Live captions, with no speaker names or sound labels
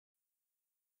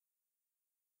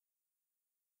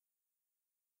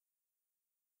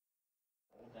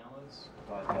this.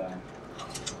 But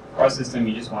for our system,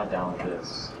 you just want to download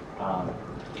this.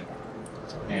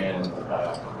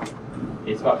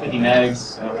 It's about 50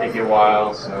 megs, and it'll take you a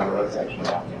while, so let's actually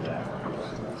not do that.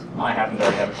 I happen to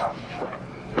already have a copy.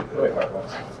 Go away, Firefox.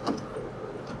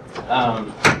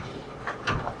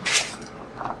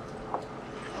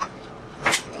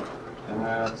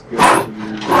 Let's go to...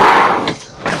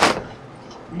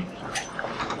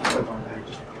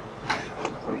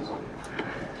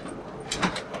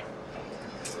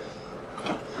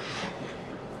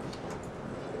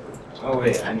 Oh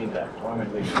wait, I need that. Why am I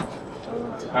deleting it? Oh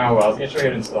well, I was going to show you how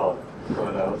to install it.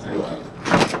 But let's do it.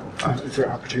 Is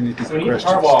there opportunity So when for you get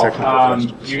questions?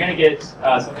 Tarball, you're going to get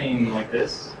something like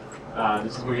this.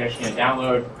 This is where you're actually going to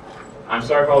download. I'm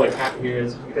sorry for all the crap here.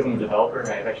 It's because I'm a developer.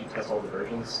 I've actually tested all the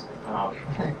versions.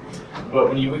 But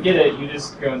when you would get it, you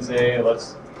just go and say,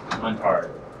 let's untar.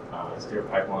 Let's do a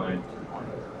pipeline.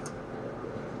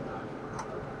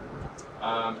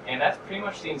 And that's pretty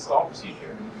much the install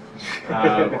procedure.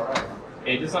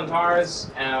 It just untars.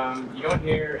 You go in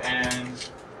here and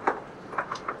a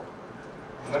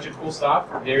bunch of cool stuff.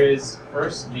 There is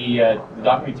first the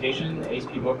documentation, the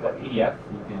ASP.book.pdf.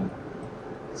 You can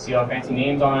see all fancy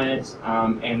names on it.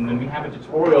 And then we have a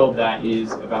tutorial that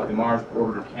is about the Mars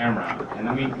orbiter camera. And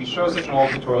then we show such an old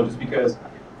tutorial just because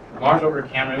Mars orbiter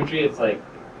camera imagery, it's like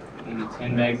maybe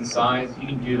 10 megs in size. You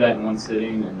can do that in one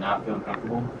sitting and not feel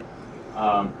uncomfortable.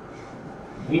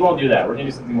 We won't do that. We're going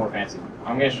to do something more fancy.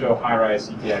 I'm going to show high-rise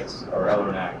CTX or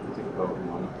LRNAC. We'll take a vote in a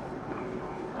moment.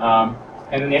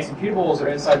 And then the executables are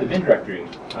inside the bin directory.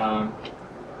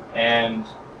 And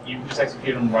you can just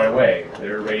execute them right away.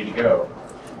 They're ready to go.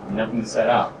 Nothing to set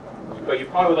up. But you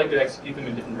probably would like to execute them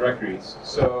in different directories.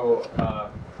 So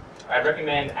I'd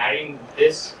recommend adding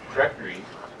this directory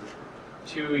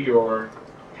to your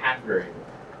path variable.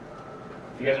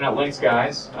 If you guys are not Linux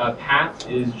guys, path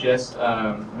is just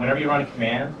whenever you run a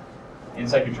command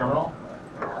inside your terminal,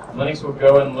 Linux will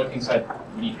go and look inside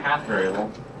the path variable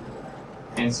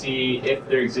and see if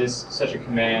there exists such a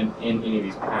command in any of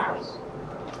these paths.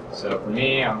 So for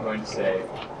me, I'm going to say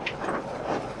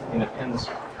in the pins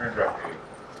current directory,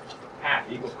 path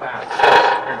equals path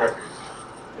current directory.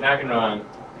 Now I can run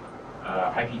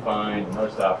IP find and other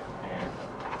stuff, and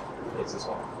it's this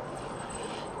one.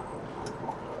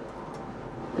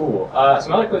 Cool.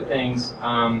 Some other good things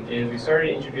is we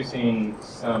started introducing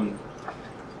some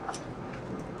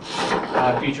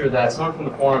feature that someone from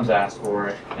the forums asked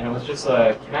for, and it was just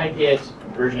can I get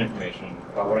version information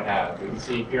about what I have? We can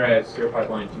see here I have Serial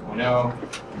Pipeline 2.0, and I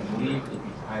believe if you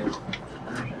type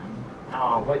version,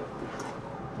 oh, what?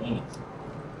 Dang it.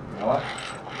 You know what?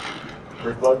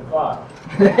 First load the file.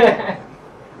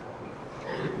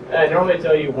 I normally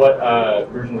tell you what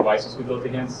version devices we built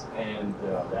against, and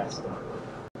that's the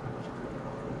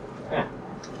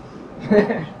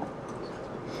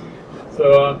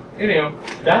So, anyhow,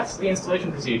 that's the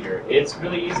installation procedure. It's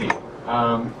really easy.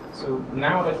 So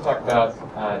now I'd like to talk about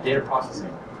data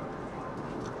processing.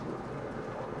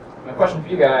 My question for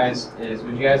you guys is,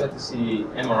 would you guys like to see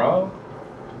MRO,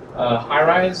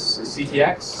 high-rise,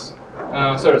 CTX?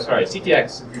 Sorry,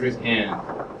 CTX, if you raise a hand.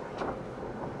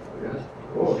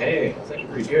 Oh, hey, that's actually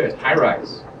pretty good.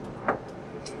 High-rise.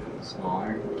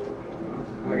 Smaller.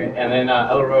 Okay, and then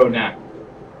LRO NAC.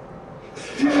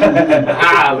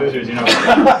 Losers, you know.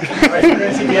 Alright,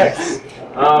 CTX.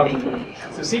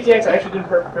 So CTX I actually didn't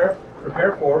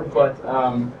prepare for, but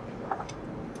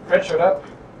Fred showed up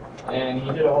and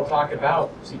he did a whole talk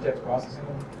about CTX processing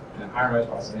and high-rise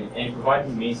processing, and he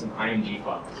provided me some IMG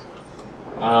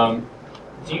files.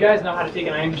 Do you guys know how to take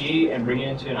an IMG and bring it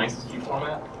into an ISSG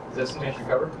format? Is that something I should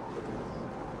cover?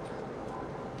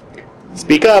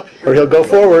 Speak up, or he'll go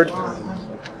forward.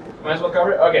 Might as well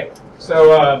cover it? Okay.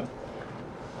 So,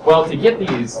 well, to get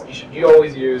these, you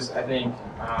always use, I think,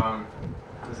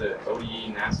 what is it,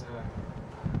 OE, NASA?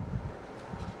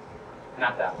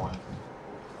 Not that one.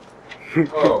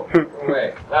 Oh,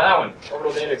 wait. That one,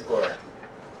 Orbital Data Explorer.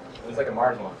 It's like a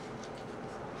Mars one.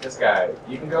 This guy.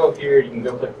 You can go here, you can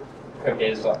go click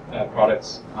data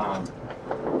products.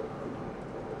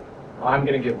 I'm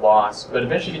going to get lost, but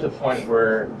eventually get to the point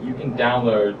where you can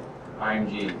download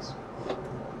IMGs.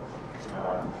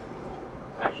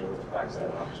 Actually, with the backside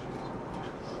of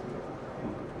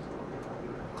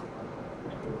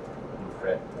the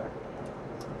Fred.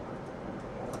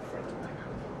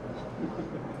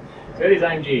 So these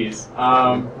IMGs.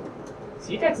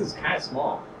 CTEX is kind of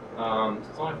small.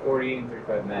 It's only 40 and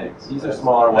 35 megs. These are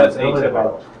smaller ones. They take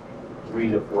about 3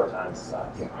 to 4 times the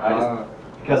size. Yeah.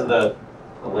 Because of the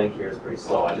link here is pretty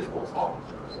slow, I just pull small ones.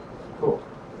 Cool.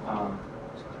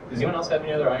 Does anyone else have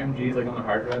any other IMGs like on the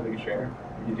hard drive they can share?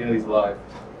 You can do these live.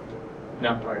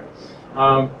 No. Okay.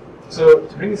 So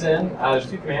to bring this in, there's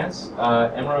two commands: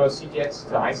 MRO CTX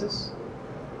to ISIS,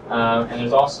 and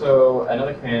there's also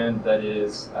another command that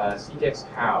is CTX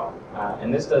HAL,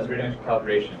 and this does radiologic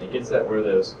calibration. It gets at where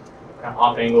those kind of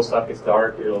off-angle stuff gets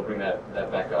dark. It'll bring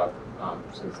that back up,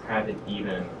 so it's kind of an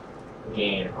even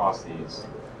gain across these.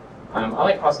 I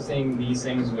like processing these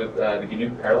things with the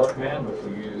GNU parallel command, which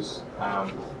we use.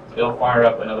 It'll fire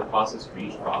up another process for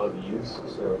each file that we use.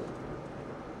 So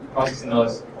processing all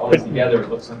this together, it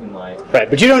looks something like. Right,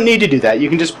 but you don't need to do that. You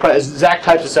can just, as Zach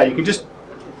types this out, you can just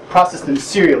process them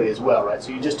serially as well, right?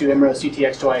 So you just do MRO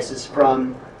CTX to ISIS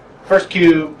from first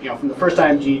cube, from the first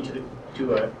IMG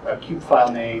to a cube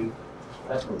file name.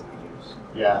 That's what we use.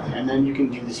 Yeah, and then you can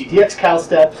do the CTX cal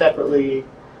step separately,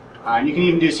 and you can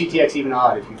even do CTX even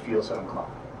odd if you feel so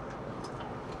inclined.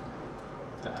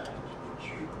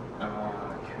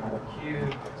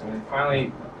 Cube. And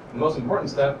finally, the most important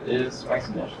step is spice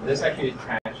mesh. This actually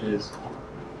attaches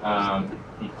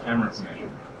the camera measure.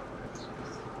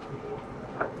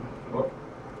 Whoop.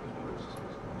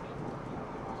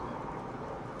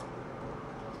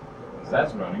 So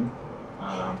that's running.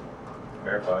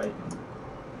 Verify. You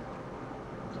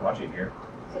can watch it here.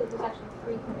 So there's actually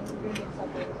 3 ingredients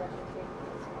up there. There's actually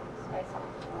 3 spice on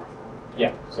the last one.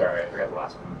 Yeah, sorry, I forgot the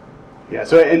last one. Yeah,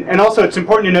 so and also it's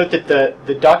important to note that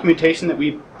the documentation that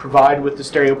we provide with the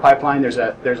stereo pipeline, there's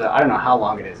a I don't know how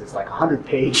long it is. It's like a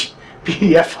 100-page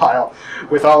PDF file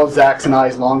with all of Zach's and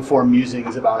I's long-form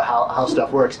musings about how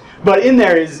stuff works. But in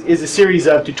there is a series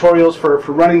of tutorials for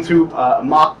running through a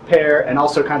mock pair and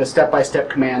also kind of step-by-step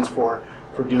commands for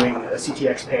doing a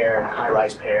CTX pair and a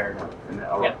high-rise pair.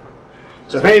 Yeah.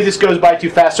 So if any of this goes by too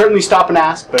fast, certainly stop and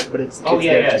ask. But it's Oh it's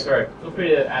yeah, there yeah. too. Sorry. Feel free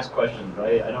to ask questions.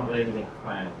 Right? I don't really have anything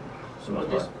planned. So what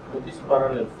is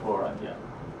parallel for? Yeah.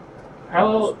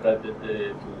 Parallel.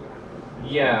 The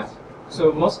Yeah.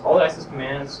 So all the ISIS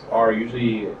commands are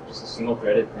usually just a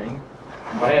single-threaded thing.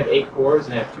 But I have 8 cores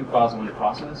and I have 2 files I want to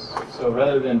process. So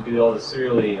rather than do all this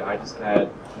serially, I just do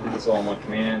this all in one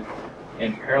command.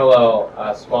 And parallel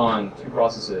spawn 2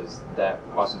 processes that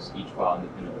process each file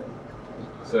independently.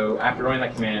 So after running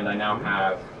that command, I now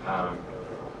have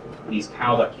these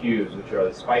cal.qs, which are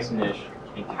the spice init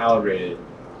and calibrated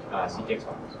CTX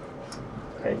files.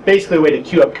 Okay. Basically a way to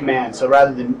queue up commands. So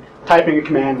rather than typing a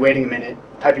command, waiting a minute,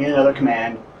 typing in another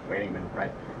command, waiting a minute,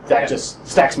 right? Zach just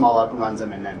stacks them all up and runs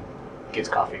them and then gets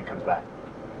coffee and comes back.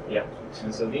 Yeah.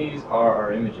 And so these are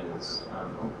our images.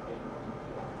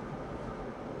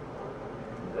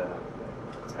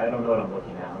 I don't know what I'm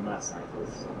looking at. I'm not a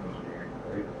scientist. I'm an engineer.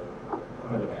 What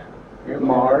am I looking at?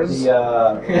 Mars.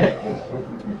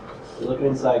 You're looking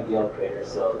inside Gale crater.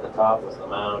 So the top was the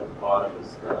mound, the bottom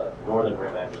is the northern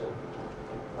rim, actually.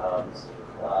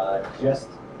 Just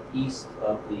east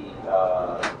of the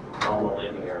normal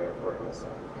landing area for a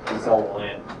missile. This all will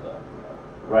land to the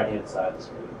right-hand side of the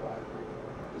screen.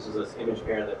 This is an image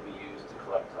pair that we used to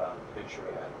collect, make sure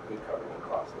we had good coverage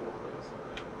across the whole place.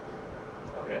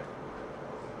 Okay.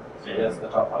 So that's the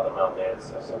top part of the mountain there.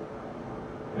 So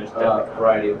There's a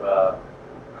variety of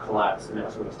collapse and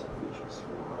that sort of stuff features.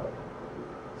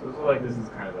 So it looks like this is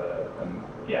kind of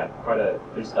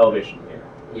there's elevation here.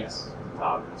 Yes. At the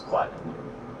top, it's flat.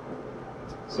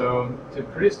 So to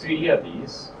produce 3D of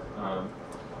these, I'm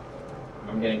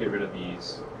going to get rid of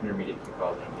these intermediate key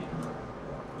files that I'm leaving.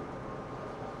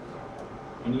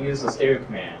 And use the stereo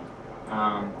command.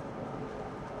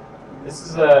 This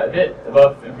is a bit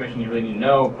above information you really need to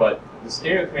know, but the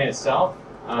stereo command itself,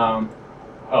 well,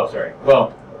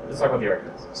 let's talk about the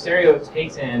arguments. Stereo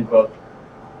takes in both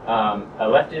a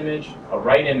left image, a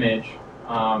right image,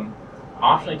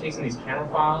 optionally takes in these camera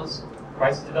files.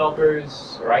 Crisis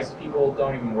developers or ISIS people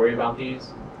don't even worry about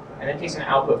these. And then takes an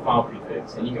output file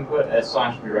prefix, and you can put a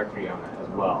 / directory on that as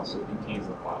well, so it contains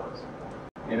the files.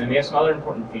 And then we have some other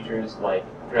important features like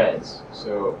threads.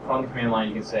 So from the command line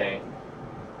you can say,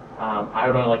 I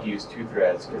would only like to use 2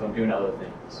 threads because I'm doing other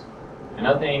things.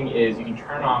 Another thing is you can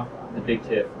turn off the big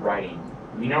TIFF writing.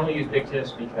 We normally use big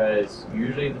TIFFs because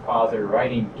usually the files that we're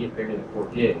writing get bigger than 4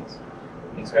 gigs,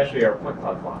 especially our point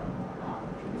cloud file,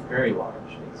 which is very large.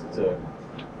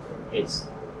 It's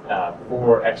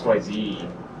 4 XYZ,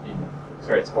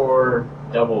 it's 4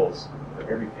 doubles for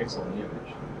every pixel in the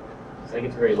image. So that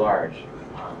gets very large.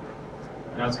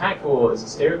 Now what's kind of cool is the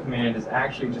stereo command is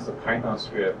actually just a Python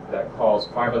script that calls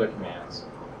 5 other commands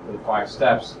for the 5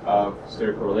 steps of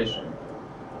stereo correlation.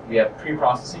 We have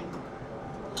pre-processing.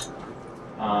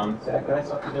 Zach, can I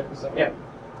stop you there for a second? Yeah.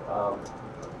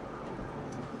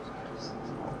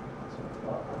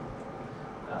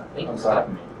 Thank you for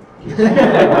stopping me.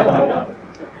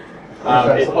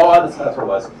 That's what it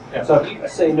was. Yeah. So if you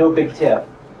say no big TIFF,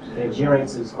 It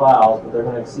generates these files, but they're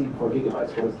going to exceed 4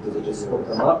 gigabytes. Does it just split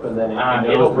them up and then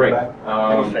it'll break.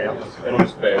 It'll fail. It'll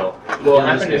just fail. What will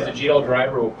happen is the GL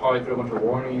driver will probably throw a bunch of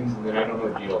warnings, and then I don't know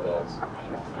what GL does.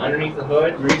 Underneath the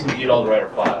hood, we're using GL driver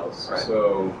files. Right.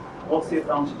 So What's the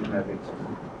advantage of having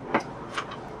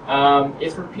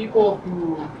it's for people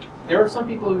who, there are some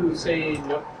people who say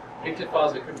no picture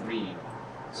files they couldn't read.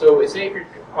 So say if you're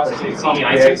processing CD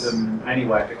ISIS. them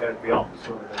anyway if it goes beyond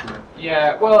sort of,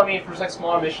 Yeah, well, I mean, for like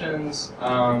small missions,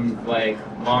 like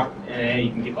Mach NA,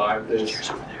 you can get by with this.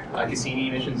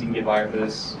 Cassini missions, you can get by with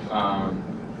this.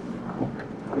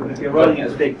 if you're running it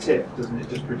as big tip, doesn't it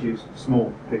just produce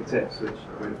small big tips, which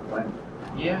are really blend?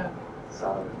 Yeah,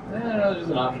 So no, there's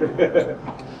an option.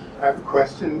 I have a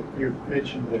question. You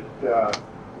mentioned that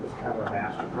it's kind of a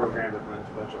master program that runs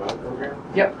a bunch of other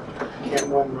programs. Yep. Can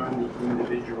one run the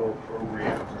individual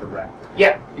programs directly?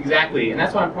 Yeah, exactly, and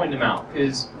that's why I'm pointing them out.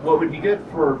 Because what would be good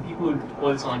for people who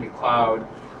deploy this on like a cloud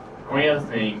or any other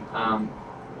thing,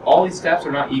 all these steps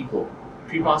are not equal.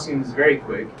 Pre-processing is very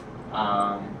quick.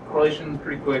 Correlation is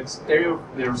pretty quick. Stereo,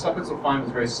 the subpixel find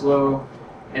was very slow,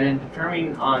 and then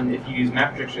determining on if you use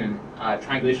map projection,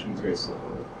 triangulation is very slow.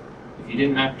 If you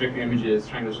didn't map project your images,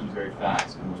 triangulation is very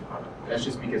fast for the most part. That's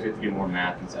just because we have to do more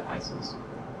math and set ISIS.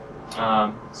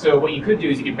 So what you could do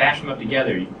is you could bash them up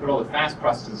together. You can put all the fast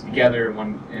processes together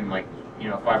in like a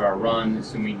 5-hour run,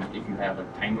 assuming if you have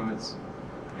like time limits,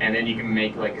 and then you can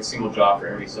make like a single job for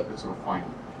every subpixel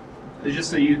refinement. It's just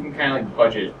so you can kind of like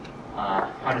budget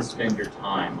how to spend your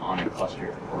time on a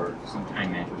cluster or some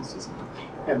time management system.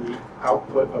 And the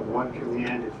output of one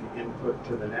command is the input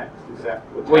to the next? Is that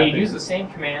what's Well, you happening? use the same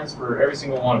commands for every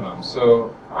single one of them.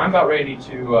 So I'm about ready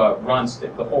to run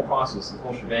the whole process, the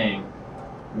whole shebang,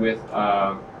 with.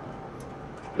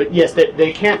 But yes,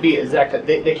 they can't be exact.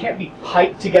 They can't be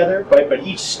piped together, right? But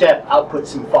each step outputs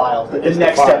some files that the It's the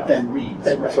next step file. then reads.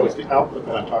 So it's the output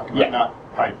that I'm talking about, Yeah. not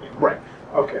piping. Right.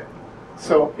 Okay.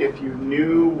 So if you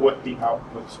knew what the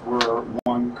outputs were,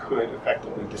 one could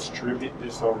effectively distribute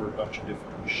this over a bunch of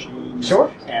different machines.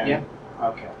 Sure. And, Yeah.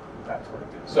 Okay, that's what it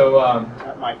is. So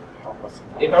That might help us.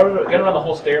 if I were going to run the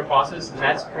whole stereo process, then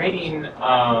that's creating,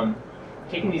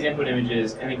 taking these input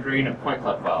images and then creating a point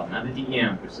cloud file, not the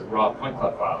DEM, which is a raw point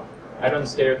cloud file. I'd run the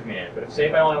stereo command, but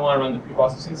if I only want to run the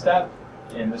pre-processing step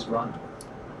in this run,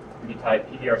 we can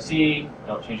type PPRC,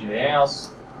 don't change anything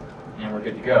else, and we're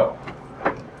good to go.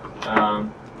 The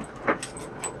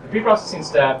pre-processing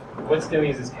step, what it's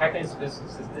doing is it's calculating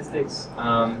statistics.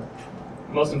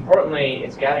 Most importantly,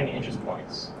 it's gathering interest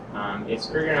points. It's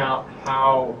figuring out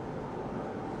how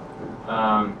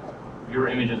your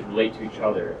images relate to each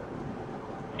other.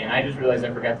 And I just realized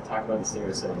I forgot to talk about the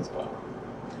stereo settings file.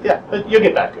 Yeah, but you'll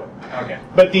get back to it. Okay.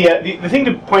 But the thing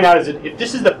to point out is that if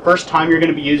this is the first time you're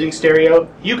going to be using stereo,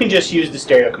 you can just use the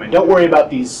stereo command. Don't worry about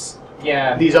these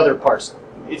other parts.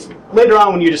 It's later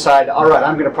on when you decide, all right,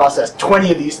 I'm going to process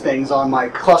 20 of these things on my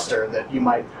cluster, that you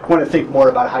might want to think more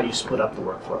about how you split up the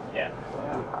workflow. Yeah.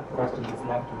 Question, does he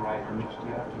have to write image? Do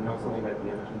you have to know something about the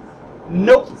images?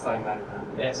 Nope. To sign that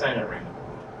around? Yeah, sign it random.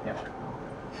 Yeah.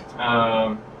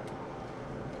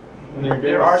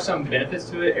 There are some benefits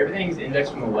to it. Everything's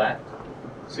indexed from the left,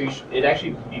 so it'd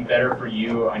actually be better for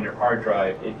you on your hard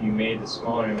drive if you made the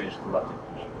smaller image the left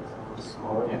image.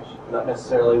 Smaller image, not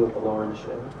necessarily with the lower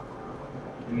initiative.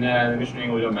 No, the mission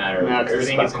angle don't matter. No, 'cause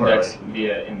Everything it's gets not indexed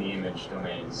via in the image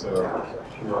domain, so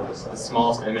If you want this the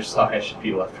smallest image size should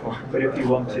be left one. But if you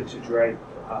wanted to drape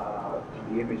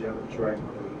the image over the drape,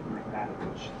 the magnetic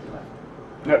image,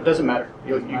 No, it doesn't matter.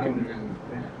 You can,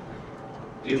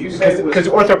 Did you say it was, because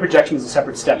ortho projection is a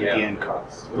separate step Yeah. at the end.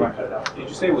 did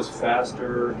you say it was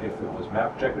faster if it was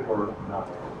map projected or not map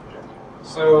projected?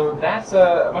 So that's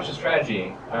a bunch of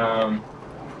strategy.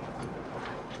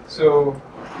 So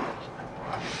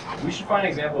we should find an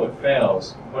example that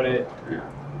fails, but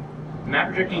map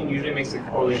projecting usually makes the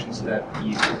correlation step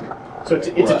easier. So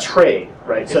it's a trade,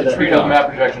 right? It's so a the- trade. Because map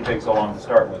projection takes so long to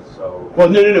start with, so. Well,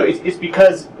 no. It's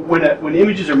because when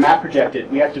images are map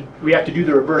projected, we have to do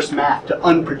the reverse math to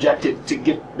unproject it to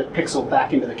get the pixel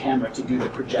back into the camera to do the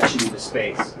projection into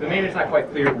space. But maybe it's not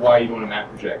quite clear why you want to map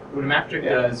project. What a map project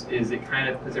does is it kind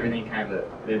of puts everything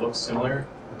they look similar.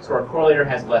 So our correlator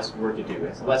has less work to do.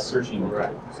 It's less searching to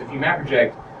do. So if you map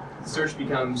project, the search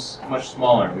becomes much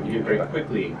smaller. We can do it very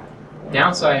quickly.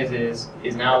 Downside is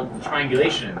now the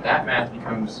triangulation. That math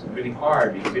becomes really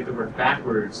hard because we have to work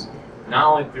backwards, not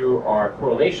only through our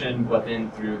correlation, but then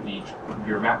through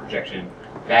your map projection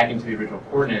back into the original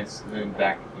coordinates, and then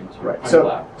back into Right. point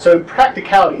cloud. So in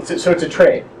practicality, it's a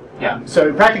trade. Yeah. So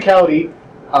in practicality,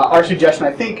 our suggestion,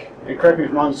 I think, and correct me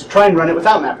if I'm wrong, is to try and run it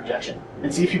without map projection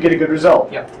and see if you get a good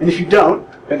result. Yep. And if you don't,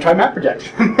 then try map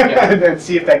projection Yeah. and then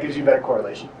see if that gives you better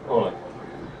correlation. Totally.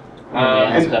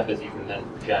 And stuff is you can then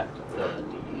project the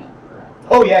DEM.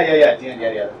 Oh yeah, at the end,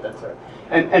 yeah, that's right.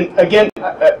 And again,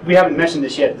 we haven't mentioned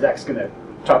this yet. Zach's going to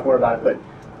talk more about it,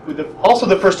 but also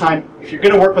the first time, if you're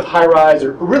going to work with high-rise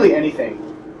or really anything,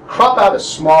 crop out a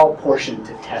small portion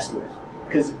to test with,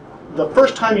 because the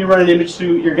first time you run an image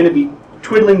through, you're going to be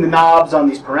twiddling the knobs on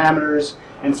these parameters,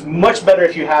 and it's much better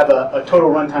if you have a total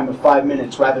runtime of 5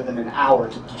 minutes rather than an hour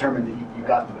to determine that you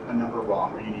got a number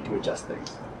wrong or you need to adjust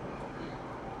things.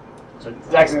 So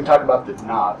Zach's going to talk about the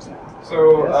knobs now.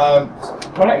 So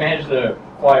what I managed to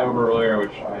fly over earlier,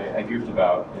 which I goofed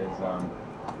about, is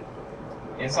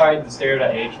inside the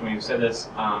stereo.h, when you said this,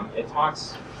 it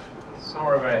talks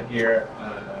somewhere about here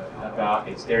about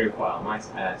a stereo file, mine's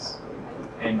S.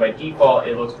 And by default,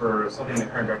 it looks for something in the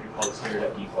current directory called the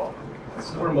stereo.default. This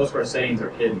is where most of our settings are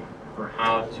hidden for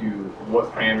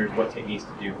what parameters, what techniques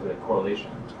to do for the correlation.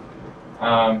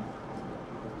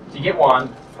 To get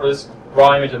one, for this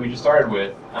raw image that we just started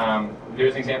with,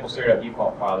 there's an example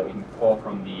stereo.default file that we can pull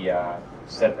from the the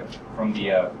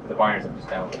binaries that we just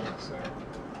downloaded. So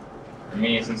for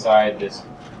me, it's inside this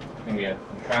thing we have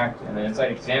tracked, and then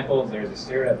inside examples, there's a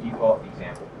stereo.default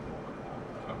example.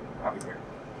 Oh, copy here.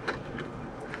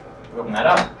 Open that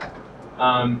up,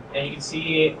 and you can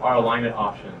see our alignment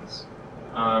options.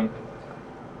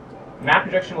 Map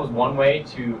projection was one way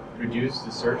to reduce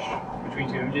the search between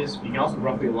two images. You can also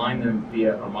roughly align them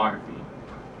via homography.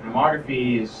 And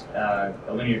homography is a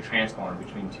linear transform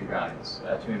between two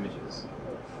images.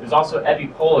 There's also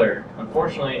epipolar.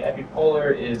 Unfortunately,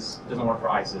 epipolar doesn't work for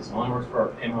ISIS. It only works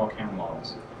for pinhole camera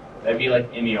models. That'd be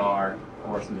like MER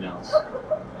or something else.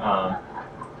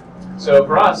 So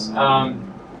for us,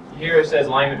 here it says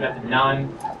alignment method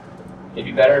none. It'd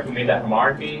be better if we made that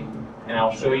homography, and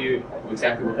I'll show you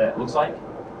exactly what that looks like.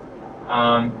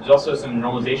 There's also some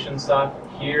normalization stuff.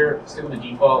 Here, stick with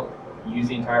the default, use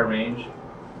the entire range.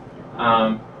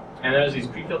 And there's these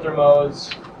pre-filter modes.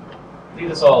 Leave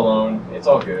this all alone, it's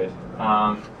all good.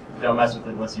 Don't mess with it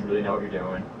unless you really know what you're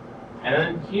doing. And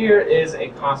then here is a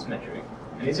cost metric.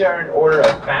 And these are in order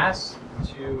of fast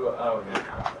to, oh, no,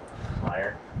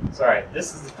 liar. Sorry,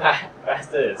 this is how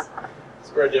fast it is.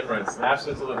 Square difference. The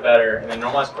absolute's a little bit better, and then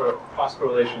normalized cost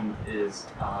correlation is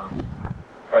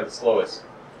probably the slowest.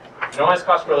 Normalized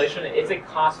cost correlation, it's a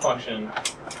cost function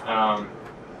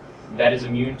that is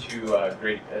immune to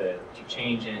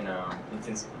change in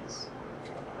intensities.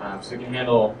 So it can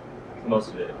handle most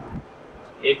of it.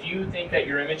 If you think that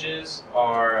your images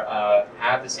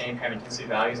have the same kind of intensity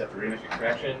values after reimage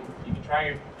correction, you can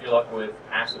try your luck with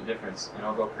absolute difference, and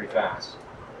it'll go pretty fast.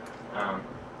 I'm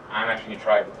actually going to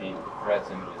try it with the Red's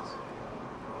images.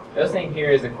 The other thing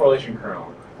here is the correlation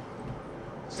kernel.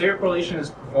 Stereo correlation is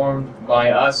performed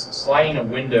by us sliding a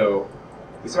window.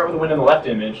 We start with a window in the left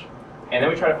image, and then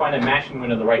we try to find a matching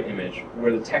window in the right image,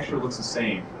 where the texture looks the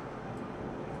same.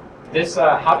 This,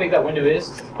 how big that window is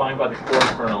defined by the core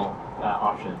kernel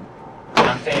option. And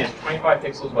I'm saying it's 25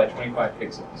 pixels by 25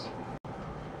 pixels.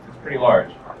 It's pretty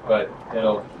large, but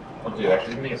it'll do.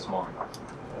 Actually, make it smaller.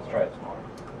 Let's try it smaller.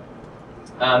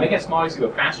 Make it smaller so you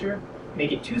go faster.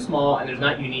 Make it too small and there's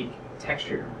not unique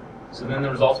texture. So then the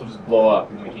results will just blow up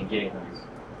and we can't get anything.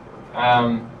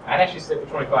 I'd actually stick with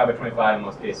 25 by 25 in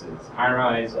most cases. High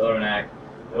rise, LRNAC,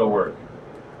 it'll work.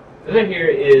 The other here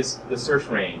is the search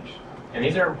range. And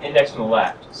these are indexed from the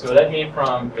left. So that means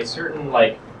from a certain,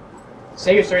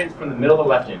 say you're starting from the middle of the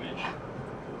left image.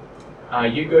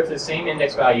 You go to the same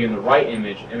index value in the right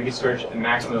image, and we can search a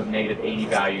maximum of negative 80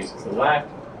 values to the left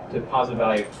to positive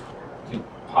value to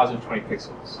positive 20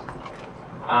 pixels.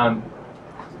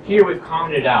 Here we've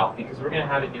commented out because we're going to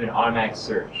have it do an automatic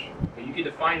search. But you can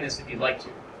define this if you'd like to.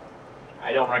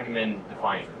 I don't recommend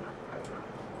defining it.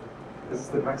 Is this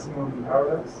the maximum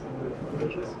parallax in the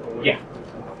images? Yeah.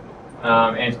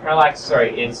 And it's parallax,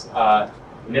 it's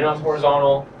minimum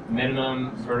horizontal,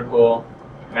 minimum vertical,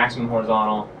 maximum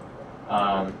horizontal,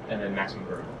 and then maximum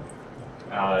vertical.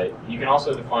 You can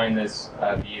also define this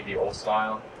via the old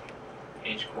style,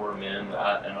 H-core min.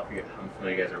 I don't know if how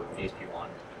familiar you guys are with ASP1.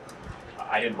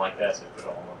 I didn't like that, so I put it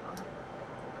all on.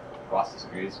 Ross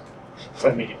disagrees, so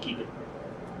I made it keep it.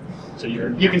 So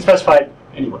you can specify it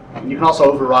anywhere. And you can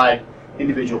also override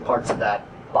individual parts of that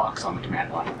box on the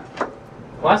command line.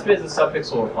 The last bit is the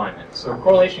subpixel refinement. So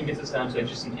correlation gets us down to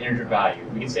just an integer value.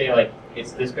 We can say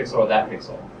it's this pixel or that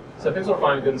pixel. Subpixel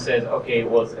refinement goes and says, okay,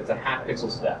 well it's a half pixel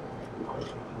step.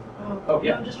 Oh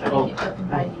yeah. I'm just trying to keep up in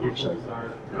mind, actually.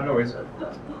 No worries.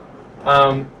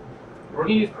 We're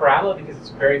going to use parabola because it's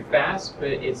very fast, but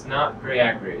it's not very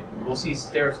accurate. We'll see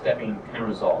stair-stepping kind of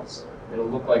results. It'll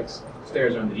look like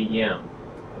stairs on the DEM.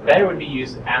 Better would be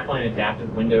used affine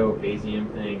adaptive window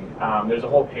Bayesian thing. There's a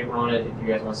whole paper on it if you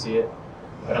guys want to see it.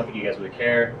 I don't think you guys really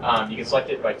care. You can select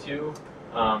it by 2,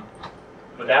 but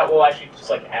that will actually just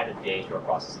like add a day to our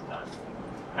processing time.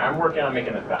 I'm working on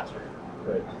making it faster,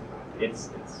 but it's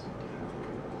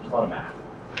a lot of math.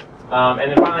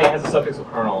 And then finally, it has a subpixel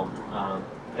kernel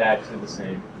that is the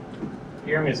same.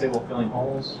 Here I'm going to disable filling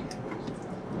holes.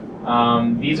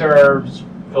 These are just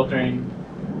filtering.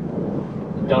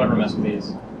 Don't ever mess with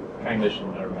these. Triangulation,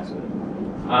 don't ever mess with it.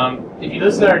 If you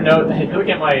listen to our note, if you look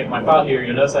at my file here,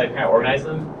 you'll notice I kind of organized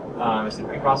them. It's the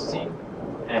pre-processing,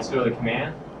 and it's through the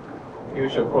command. Here we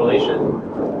show correlation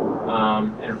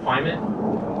and refinement.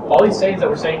 All these settings that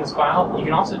we're setting in this file, you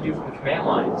can also do from the command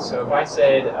line. So if I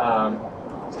said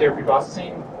stereo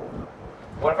pre-processing,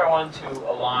 what if I wanted to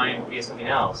align via something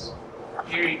else?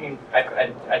 Here you can,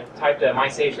 I typed my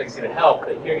sage so I can see the help,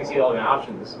 but here you can see all the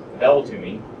options available to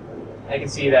me. I can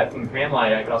see that from the command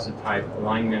line, I can also type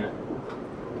alignment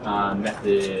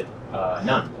method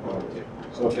none.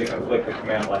 So if they conflict, the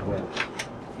command line wins.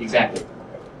 Exactly.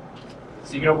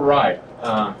 So you can override.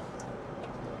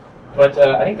 But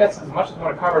I think that's as much as I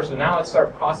want to cover, so now let's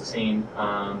start processing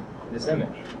this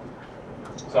image.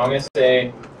 So I'm going to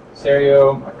say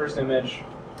stereo, my first image,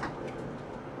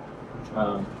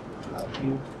 my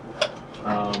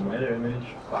other image,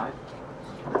 5.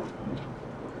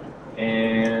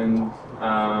 And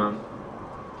I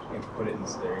can put it in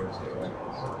stereo.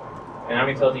 And I'm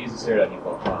going to tell it to use the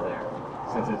stereo.default file there,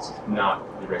 since it's not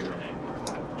the regular name.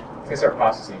 I'm going to start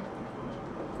processing.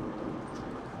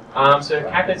 So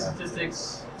calculate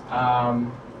statistics.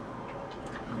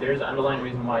 There's an underlying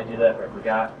reason why I did that, but I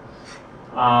forgot.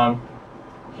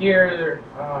 Here,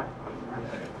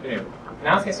 anyway,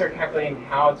 now it's going to start calculating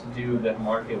how to do the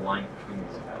homography alignment between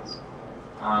these guys.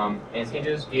 And it's going to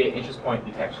do this via interest point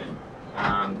detection.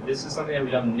 This is something that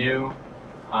we've done new.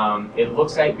 It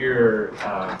looks at your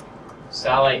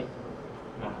satellite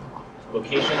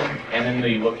location and then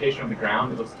the location of the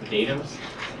ground. It looks at the datums.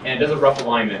 And it does a rough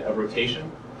alignment of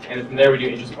rotation. And from there we do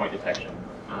interest point detection.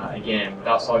 Again,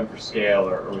 without solving for scale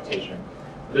or rotation.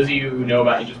 Those of you who know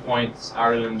about interest points,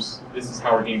 algorithms, this is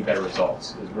how we're getting better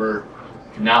results. Because we're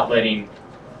not letting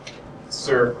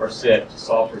SURF or SIFT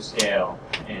solve for scale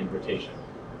and rotation.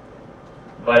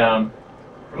 But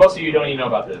for most of you, you don't even know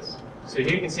about this. So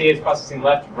here you can see it's processing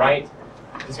left, right.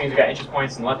 This means we got interest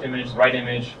points in left image, right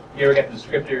image. Here we got the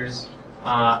descriptors.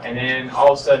 And then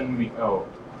all of a sudden we, oh,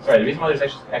 sorry, the reason why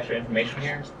there's extra information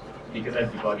here is because I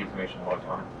debug information all the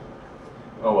time.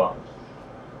 Oh well.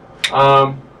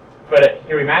 But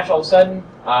here we match all of a sudden.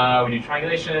 We do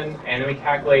triangulation, and then we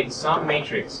calculate some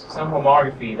matrix, some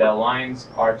homography that aligns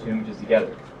our 2 images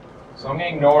together. So I'm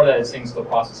going to ignore that this thing's still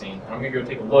processing. And I'm going to go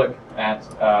take a look at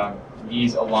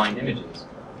these aligned images.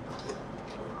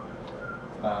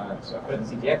 So I put it in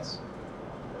CTX.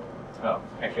 Oh,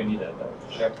 actually I need that double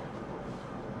check.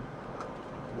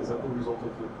 Is that the result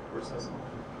of the processing?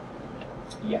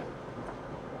 Yeah.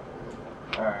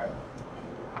 Alright.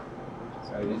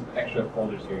 So there's extra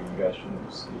folders here you guys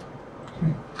shouldn't see.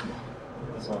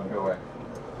 This one will go away.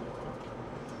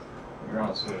 You're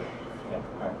on server. Yeah,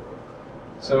 alright.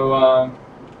 So,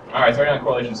 alright, so we're on the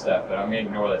correlation step, but I'm going to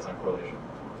ignore that's on correlation.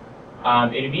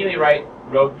 It immediately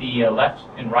wrote the left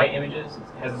and right images. It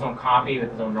has its own copy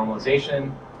with its own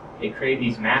normalization. It created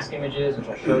these mask images, which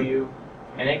I'll show you.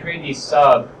 And then created these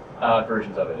sub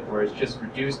versions of it, where it's just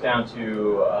reduced down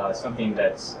to something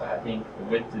that's, I think, the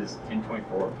width is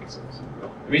 1024 pixels.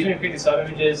 The reason we create these sub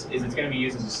images is it's going to be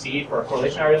used as a seed for our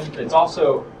correlation algorithm, but it's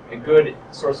also a good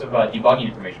source of debugging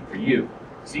information for you.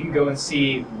 So you can go and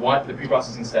see what the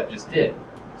pre-processing step just did.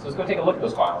 So let's go take a look at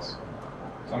those files.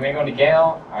 So I'm going to go into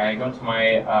Gale. I go into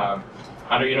my,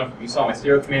 I don't know if you saw my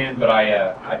stereo command, but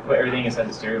I put everything inside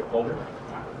the stereo folder.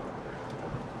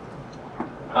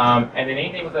 And then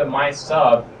anything with a my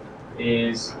sub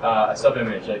is a sub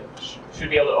image that should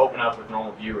be able to open up with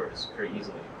normal viewers very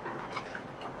easily.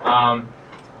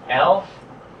 L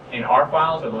and R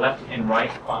files are the left and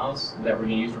right files that we're going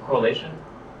to use for correlation.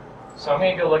 So I'm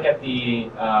going to go look at the.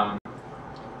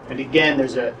 And again,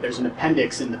 there's an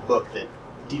appendix in the book that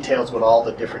details what all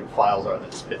the different files are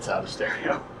that spits out of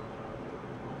stereo.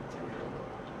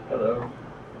 Hello.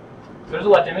 So there's a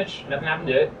left image, nothing happened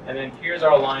to it, and then here's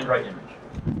our aligned right image.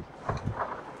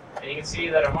 And you can see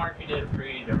that our homography did a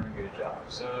pretty darn good job.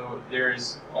 So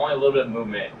there's only a little bit of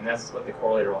movement, and that's what the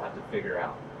correlator will have to figure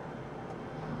out.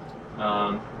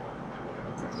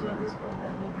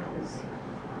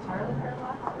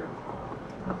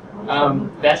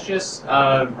 That's just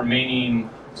remaining.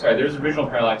 Sorry, there's original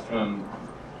parallax from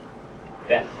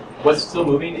that. What's still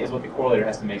moving is what the correlator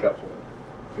has to make up for,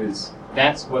 because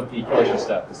that's what the correlation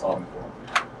step is solving for.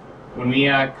 When we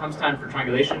comes time for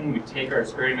triangulation, we take our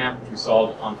disparity map, which we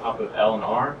solved on top of L and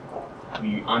R.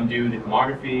 We undo the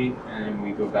homography, and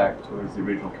we go back towards the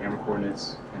original camera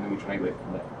coordinates, and then we triangulate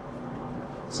from there.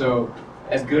 So,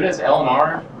 as good as L and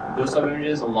R, those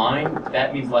sub-images align,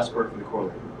 that means less work for the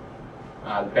correlator.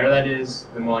 The better that is,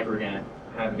 the more likely we're going to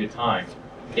have a good time.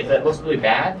 If that looks really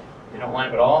bad, they don't line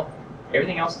up at all,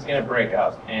 everything else is going to break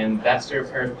up, and that stereo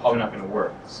pair is probably not going to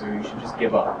work. So you should just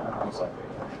give up, most likely.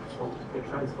 So they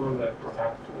transform that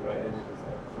attack to the right edge.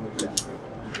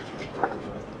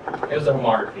 It was a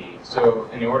homography. So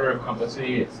in the order of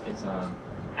complexity, it's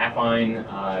affine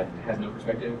has no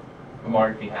perspective.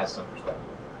 Homography has some perspective.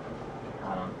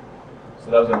 So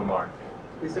that was a homography.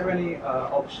 Is there any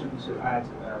option to add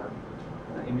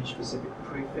an image-specific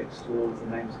prefix to all of the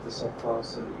names of the subclass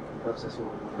so that you can process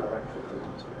all of them directly?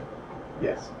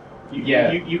 Yes.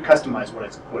 Yeah. You customize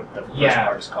what the first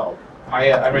part is called. I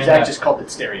ran Zach that. just called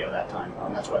it stereo that time,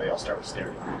 and that's why they all start with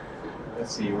stereo.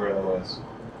 Let's see where that was.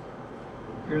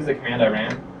 Here's the command I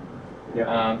ran.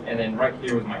 And then right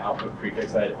here was my output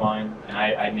prefix that I defined, and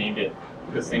I named it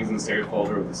this thing's in the stereo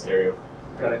folder with the stereo.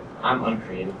 Got it. I'm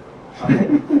uncreative.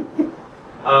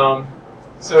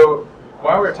 So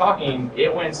while we were talking,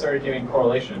 it went and started doing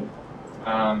correlation.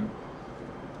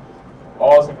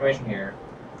 All this information here.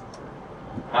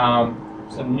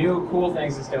 Some new cool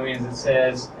things it's doing is it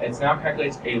says it now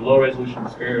calculates a low resolution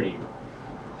disparity.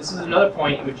 This is another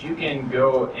point in which you can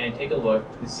go and take a look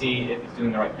to see if it's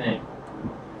doing the right thing.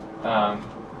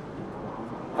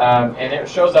 And it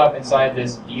shows up inside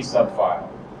this D sub file.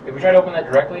 If we try to open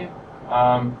that directly,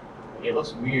 it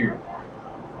looks weird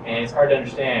and it's hard to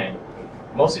understand.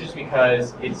 Mostly just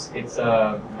because it's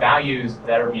values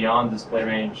that are beyond the display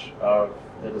range of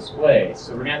the display.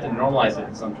 So we're going to have to normalize it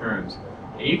in some terms.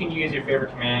 And you can use your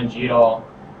favorite command, g et al.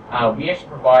 We actually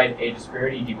provide a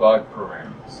disparity debug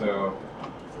program. So,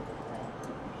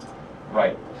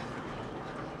 right.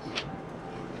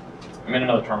 I'm in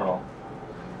another terminal.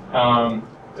 To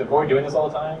avoid doing this all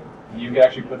the time, you could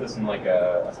actually put this in like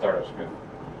a startup script.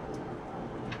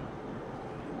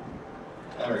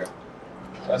 There we go.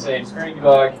 So I say disparity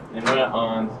debug and run it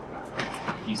on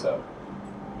dsub.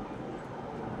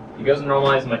 It goes and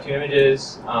normalizes my two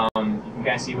images. You can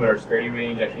kind of see what our disparity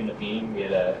range actually ended up being. We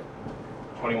had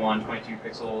 21, 22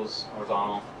 pixels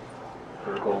horizontal,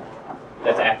 vertical.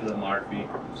 That's after the homography,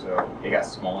 so it got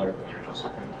smaller than the original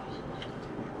script.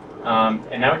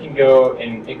 And now we can go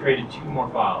and it created two more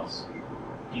files,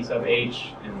 d sub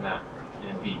h and that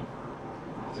and b.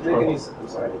 Does it make any sense? I'm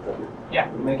sorry to interrupt you. Yeah.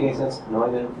 Would it make any sense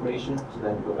knowing that information to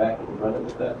then go back and run it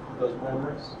with those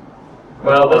parameters?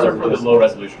 Well, those are for the low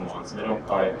resolution ones, so they don't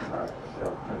quite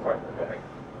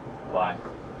lie.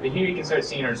 But here you can start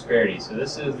seeing our disparity. So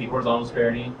this is the horizontal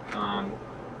disparity, and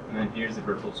then here's the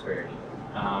vertical disparity.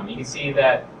 You can see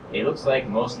that it looks like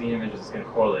most of the images is going to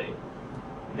correlate.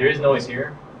 There is noise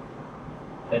here.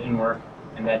 That didn't work,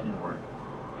 and that didn't work.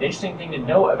 The interesting thing to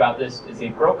note about this is they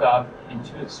broke up in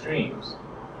two extremes.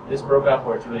 This broke up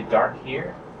where it's really dark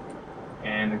here,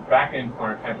 and the back-end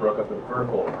corner kind of broke up with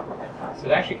vertical. So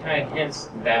it actually kind of hints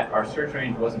that our search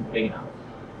range wasn't big enough.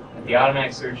 That the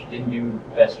automatic search didn't do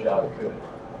the best job it could.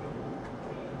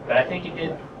 But I think it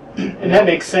did. And that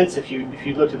makes sense if you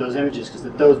looked at those images, because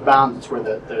at those bounds, it's where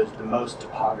there's the most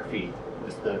topography.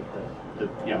 It's the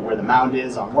where the mound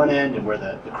is on one end and where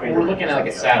the crater. We're looking at like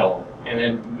a saddle, and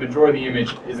then the majority of the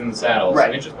image is in the saddle. Right.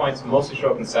 So interest points mostly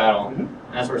show up in the saddle, and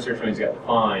that's where search range got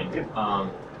defined. Yep.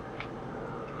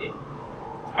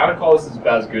 I would call this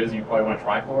about as good as you probably want to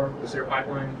try for with your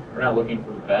pipeline. We're not looking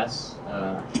for the best.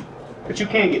 But you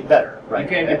can get better, right? You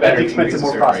can get better at the expense if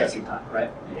of you more increase the processing time,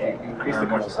 right? If you increase the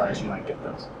kernel size, you might get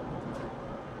those.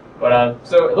 But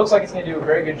so it looks like it's going to do a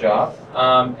very good job.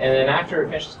 And then after it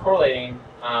finishes correlating,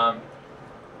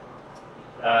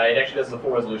 it actually does the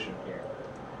full resolution here.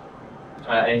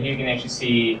 And you can actually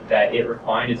see that it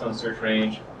refined its own search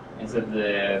range instead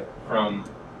of from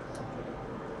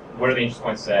whatever the interest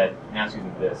point said, now it's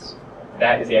using this.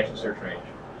 That is the actual search range.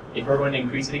 If we're going to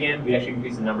increase it again, we actually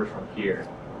increase the numbers from here.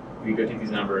 We go take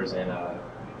these numbers and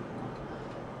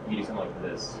we do something like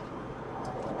this.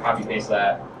 Copy paste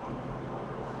that.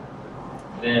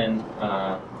 Then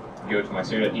go to my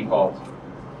stereo.default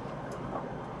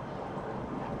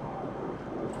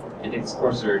and take the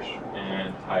score search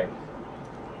and type.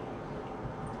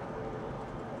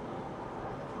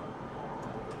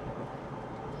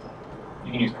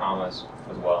 You can use commas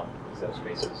as well instead of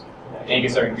spaces. And you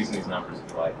can start increasing these numbers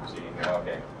if you like. So you can go,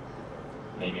 okay,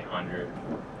 maybe 100.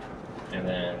 And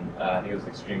then I think it was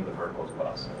extreme of the vertical as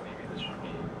well, so maybe this should be,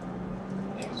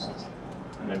 I think it's 60.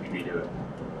 And then we redo it.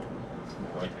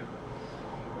 I'm going to.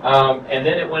 And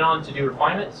then it went on to do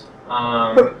refinement.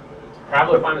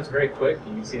 Parabola refinement's very quick.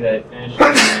 You can see that it finished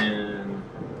in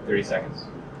 30 seconds.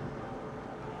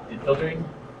 Did filtering,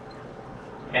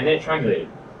 and then it triangulated.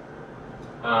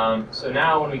 So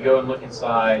now when we go and look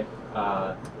inside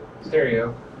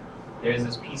stereo, there's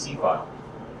this PC file.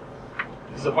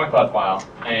 This is a point cloud file,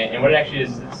 and what it actually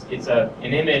is, it's an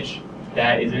image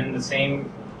that is in the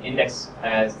same index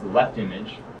as the left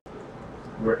image,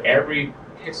 where every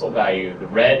pixel value, the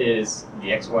red is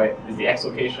the X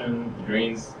location, the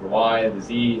green's the Y, the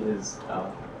Z is,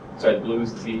 the blue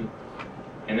is the Z,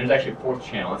 and there's actually a fourth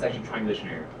channel. It's actually triangulation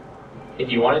error. If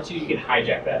you wanted to, you could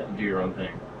hijack that and do your own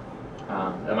thing.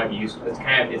 That might be useful.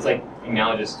 It's like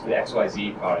analogous to the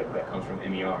XYZ product that comes from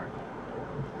MER.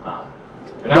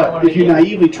 But if you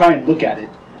naively try and look at it,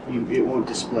 it won't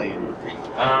display anything.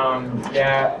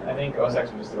 Yeah, I think OS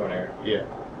X will just throw an error. Yeah.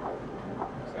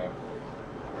 So.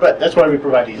 But that's why we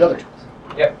provide these other tools.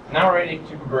 Yep. Now we're ready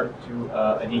to convert to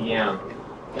a DEM.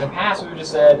 In the past, we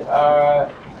just said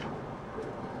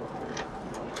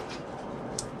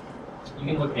you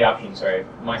can look at the options. Sorry,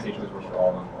 my stage always works for all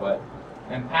of them. But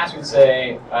in the past, we'd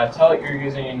say tell it you're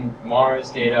using Mars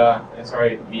data. And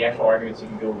sorry, the actual arguments you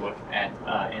can go look at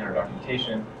in our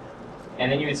documentation.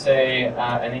 And then you would say,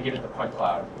 and then give it the point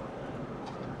cloud.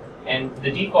 And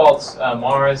the defaults,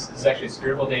 Mars is actually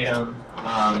spherical datum,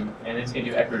 and it's going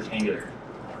to do equirectangular.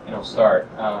 And it'll start.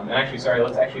 And actually, sorry,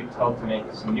 let's actually tell it to make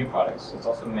some new products. Let's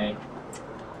also make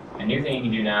a new thing you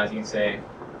can do now is you can say,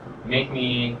 make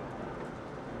me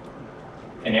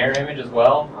an error image as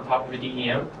well on top of a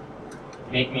DEM.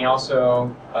 Make me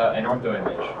also an ortho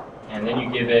image. And then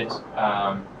you give it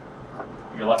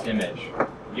your left image.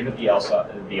 Give it the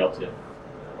L-tip.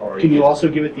 Can you also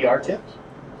give it the R-tip?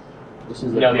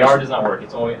 No, the R does not work.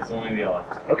 It's only the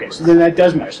LF. Okay, so then that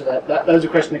does matter. So that was a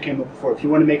question that came up before. If you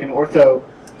want to make an ortho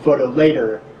photo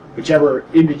later, whichever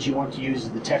image you want to use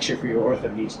as the texture for your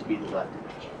ortho needs to be the left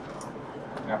image.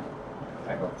 Yeah.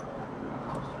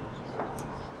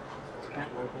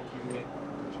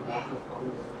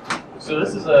 So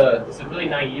this is a really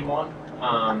naive one.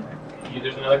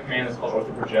 There's another command that's called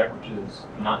orthoproject, which is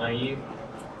not naive,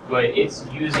 but it's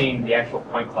using the actual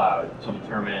point cloud to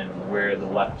determine where the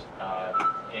left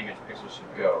image pixel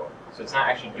should go. So it's not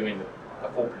actually doing the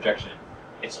full projection.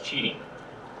 It's cheating.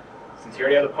 Since you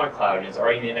already have the point cloud and it's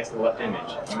already in the index of the left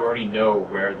image, you already know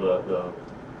where the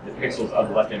pixels of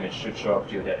the left image should show up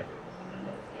geodetic.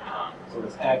 So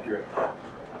it's accurate.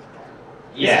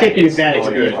 Yeah, it's taking advantage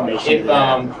of the information.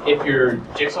 If your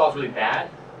jigsaw is really bad,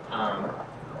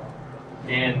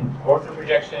 then ortho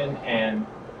projection and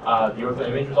the ortho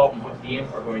image result from both DEM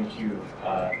are going to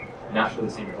not show the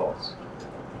same results.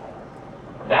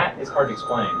 That is hard to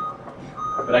explain,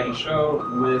 but I can show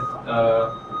with.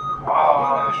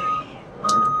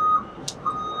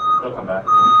 It'll come back.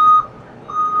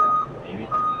 Maybe.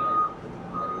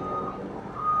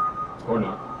 Or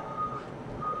not.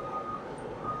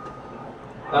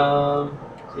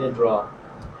 Yeah, draw.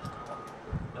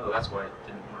 Oh, that's why it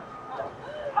didn't work.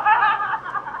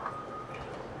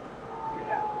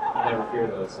 I never fear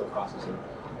that it's so processing.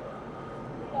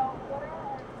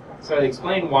 So to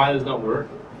explain why this don't work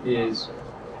is,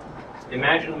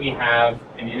 imagine we have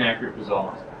an inaccurate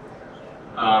result.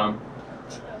 I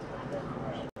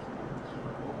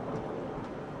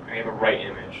have a right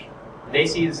image. They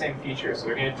see the same feature, so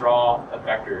they're going to draw a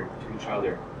vector to each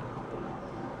other.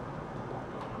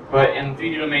 But in the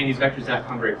 3D domain, these vectors do not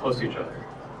come very close to each other.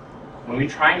 When we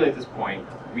triangulate this point,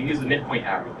 we use the midpoint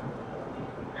algorithm.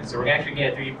 And so we're going to actually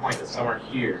get a 3D point that's somewhere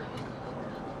here.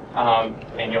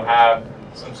 And you'll have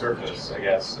some surface, I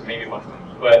guess, maybe a bunch of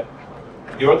them. But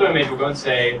the ortho image will go and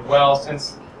say, well,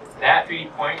 since that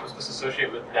 3D point was supposed to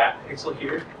associate with that pixel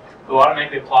here, we'll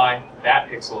automatically apply that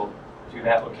pixel to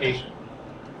that location.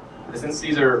 But since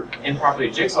these are improperly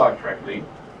jigsawed correctly,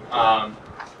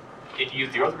 if you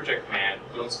use the orthoproject command,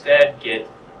 you'll instead get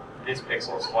this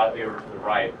pixel slightly over to the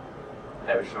right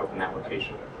that would show up in that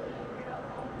location.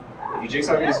 If you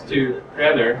jigsaw these two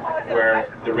together, where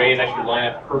the rays actually line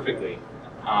up perfectly,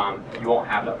 you won't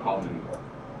have that problem anymore.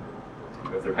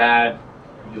 But if they're bad,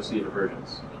 you'll see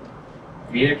divergence.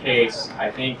 In either case, I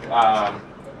think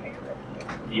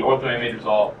the ortho image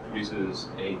result produces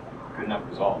a good enough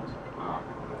result.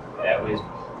 That is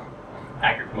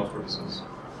accurate for most purposes.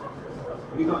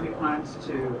 Have you got any plans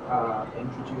to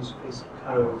introduce a piece of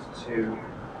code to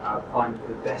find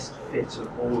the best fit of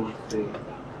all of the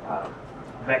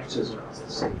vectors of the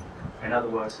sea? In other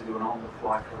words, to do an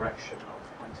on-the-fly correction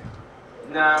of pointing?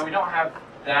 No, we don't have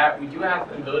that. We do have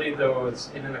the ability, though, it's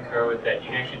hidden in the code, that you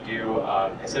can actually do,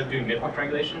 instead of doing midpoint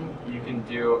triangulation, you can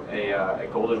do a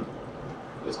golden,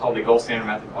 what's called the gold standard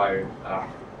method by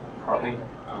Hartley.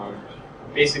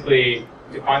 Basically,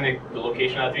 to find the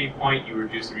location of the 3D point, you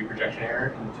reduce the reprojection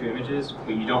error in the two images,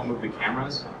 but you don't move the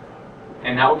cameras.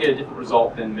 And that will get a different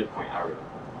result than midpoint algorithm.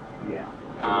 Yeah.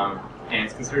 And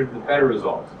it's considered the better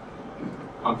result.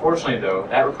 Unfortunately, though,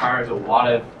 that requires a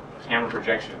lot of camera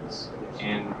projections.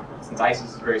 And since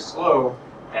ISIS is very slow,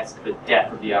 that's the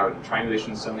death of the algorithm.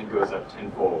 Triangulation suddenly goes up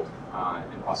tenfold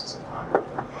in processing time.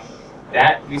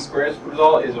 That least squares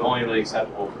result is only really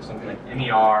acceptable for something like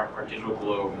MER or digital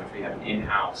globe, in which we have an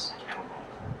in-house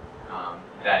camera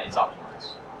that is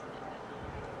optimized.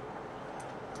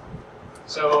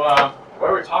 So while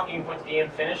we're talking, point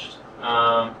DM finished.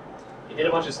 It did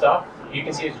a bunch of stuff. You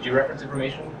can see it's georeference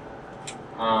information.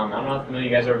 I don't know how familiar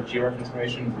you guys are with georeference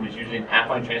information. There's usually an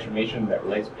affine transformation that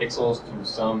relates pixels to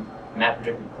some map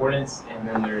projected coordinates, and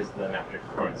then there's the map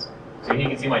projected coordinates. So here you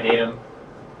can see my datum.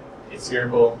 It's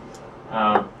spherical.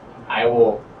 I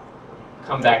will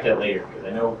come back to that later because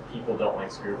I know people don't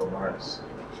like spherical marks.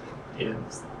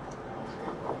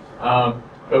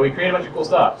 But we created a bunch of cool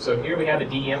stuff. So here we have a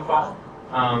DEM file.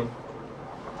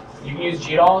 You can use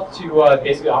GDAL to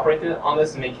basically operate on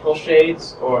this and make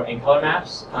hillshades or in color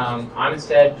maps. I'm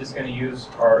instead just going to use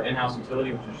our in-house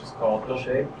utility, which is just called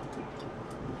hillshade.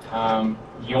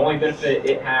 The only benefit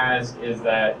it has is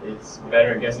that it's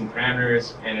better at guessing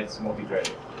parameters and it's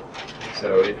multi-threaded.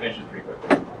 So it finishes pretty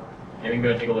quickly. And we can go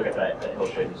and take a look at that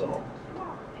hillshade result.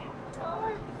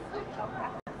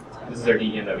 This is our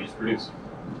DEM that we just produced.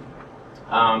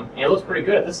 And it looks pretty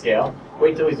good at this scale.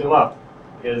 Wait till we zoom up,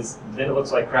 because then it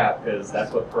looks like crap, because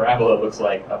that's what parabola looks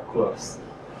like up close.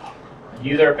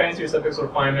 Use our fancy subpixel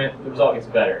refinement, the result gets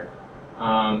better.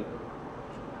 Yeah.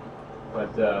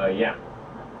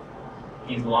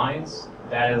 These lines,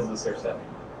 that is the stair stepping.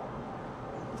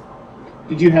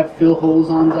 Did you have fill holes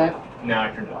on, Zach? No,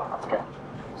 I turned it off. Okay.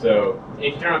 So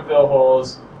if you turn on fill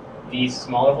holes, these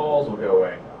smaller holes will go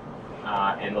away,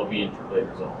 and they'll be interpolated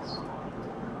results.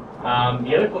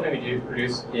 The other cool thing we do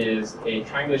produce is a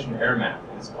triangulation error map.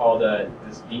 It's called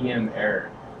this DM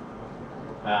error.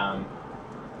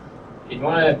 If you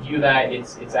want to view that,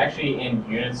 it's actually in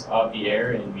units of the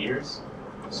error in meters.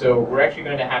 So we're actually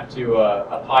going to have to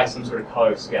apply some sort of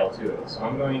color scale to it. So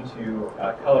I'm going to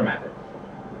color map it.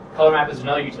 Color map is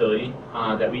another utility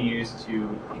that we use to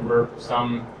convert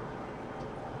some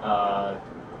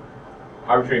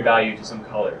arbitrary value to some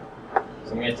color.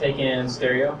 So I'm going to take in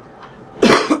stereo,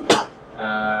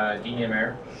 DEM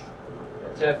error,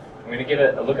 TIFF. I'm going to give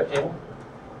it a lookup table,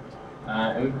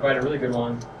 and we provide a really good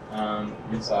one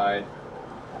inside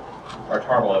our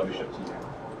tarball that we shipped to you.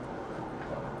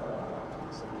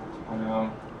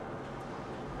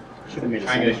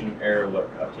 Triangulation error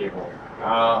lookup table.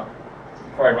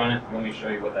 Before I run it, let me show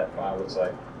you what that file looks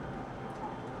like.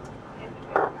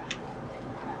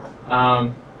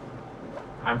 I'm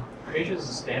pretty sure this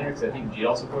is standard because I think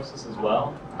GDAL supports this as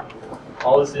well.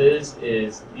 All this is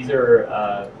these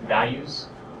are values.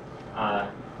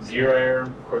 Zero error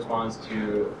corresponds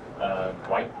to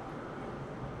white.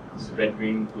 This is red,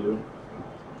 green, blue.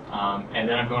 And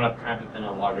then I'm going up kind of in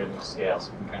a logarithmic scale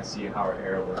so you can kind of see how our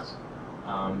error looks.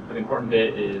 But the important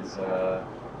bit is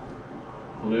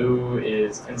blue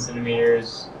is 10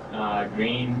 centimeters,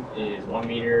 green is 1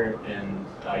 meter, and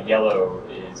yellow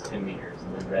is 10 meters,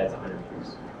 and then red is 100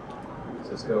 meters. So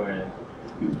let's go in.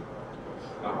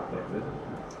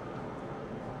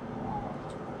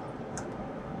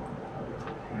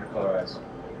 Colorize.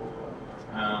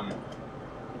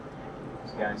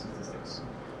 Scanning statistics.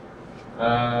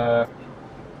 While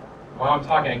I'm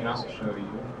talking, I can also show you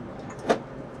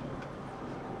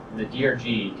the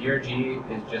DRG. DRG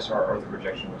is just our ortho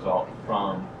projection result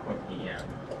from point DM.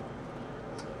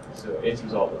 So its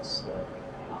result looks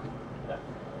like that.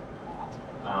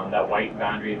 That white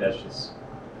boundary, that's just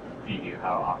preview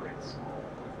how it operates.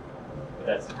 But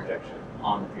that's the projection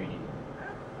on the 3D.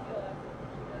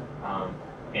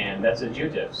 And that's a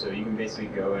geotiff, so you can basically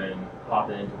go and pop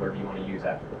it into wherever you want to use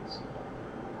afterwards.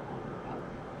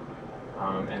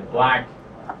 And black,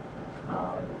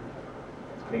 I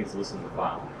think it's listed in the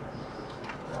file.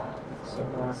 So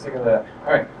let's take a look.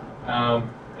 All right,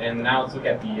 and now let's look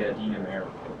at the DNM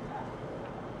error.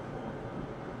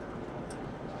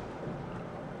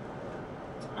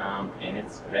 And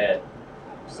it's red.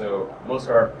 So most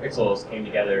of our pixels came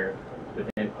together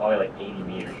within probably like 80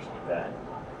 meters, like that,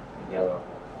 in yellow.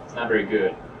 It's not very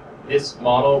good. This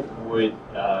model would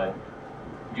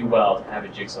do well to have a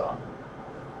jigsaw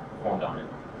formed on it.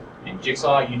 And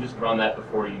jigsaw, you just run that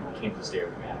before you came to the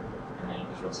stereo command. and then you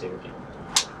just run save again.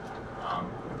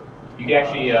 You can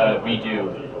actually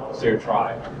redo stereo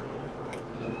try.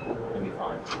 It'll be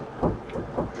fine.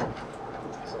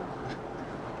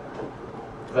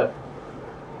 Does that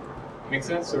make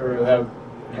sense, or have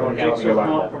you want to go Jigsaw back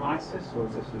not to from ISIS, or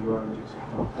is this your own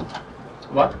Jigsaw?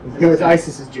 What? No, it's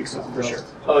ISIS's Jigsaw for sure.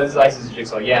 Oh, this is ISIS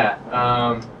Jigsaw, yeah.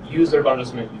 Use their bundle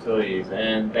cement utilities,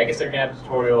 and I guess they're going to have a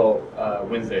tutorial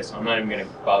Wednesday, so I'm not even going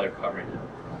to bother covering it.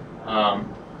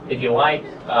 If you like,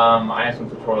 I have some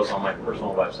tutorials on my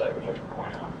personal website, which I can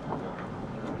point out.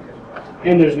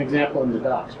 And there's an example in the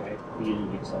docs, right?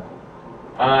 Using Jigsaw.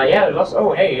 Yeah, there's also,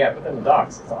 oh, hey, yeah, put that in the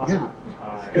docs. That's awesome.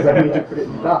 Because I made you put it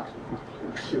in the docs.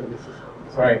 Sure, this is.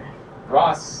 Sorry,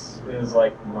 Ross is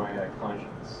like my conscience.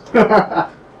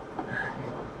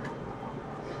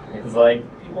 It's like,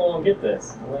 people won't get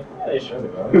this. I'm like, yeah, they should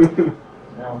have.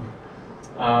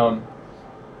 No.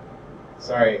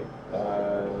 Sorry.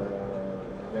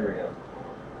 There we go.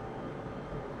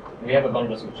 We have a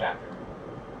bundle adjustment chapter.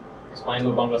 Explains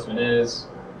what bundle adjustment is,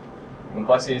 the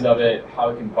complexities of it, how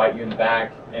it can bite you in the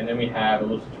back, and then we have a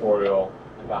little tutorial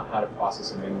about how to process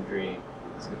some imagery,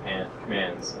 some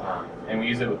commands, and we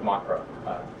use it with mock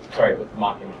with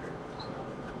mock imagery.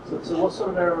 So what sort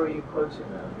of error are you quoting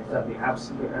there? Is that the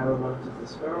absolute error relative to the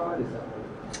spheroid? Is that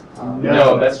the,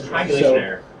 No, that's triangulation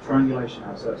error. Triangulation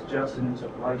error, so it's just an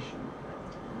interpolation.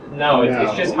 No,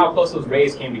 it's just how close those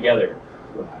rays came together.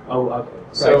 Oh, okay.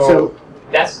 So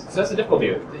that's the difficulty.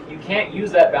 You can't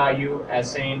use that value as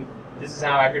saying this is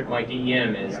how accurate my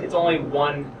DEM is. It's only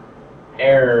one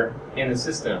error in the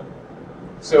system.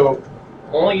 So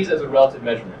only use it as a relative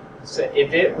measurement. So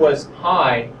if it was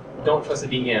high, don't trust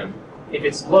the DEM. If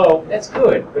it's low, that's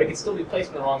good, but it can still be placed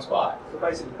in the wrong spot. So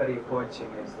basically, the better your pointing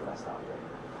is, the less that.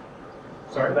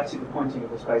 Sorry? Basically, the pointing of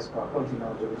the spacecraft, pointing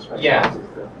knowledge of the spacecraft Yeah. is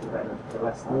the better, the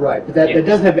less that. Right, but that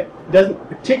doesn't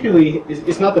particularly,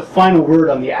 it's not the final word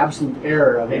on the absolute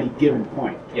error of any given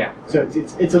point. Yeah. So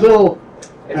it's a little,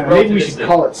 maybe we should relativistic.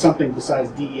 call it something besides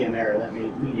DEM error. That may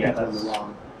lead Yeah, people on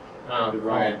that's- the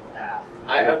wrong right. path.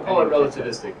 I'd call it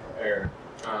relativistic error.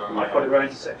 You might call it row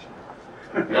intersection.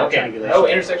 Okay. Triangulation. Oh,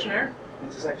 intersection error?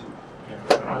 Intersection.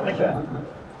 I like that.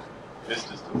 This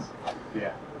distance.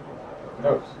 Yeah.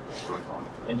 Oh.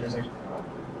 Intersection.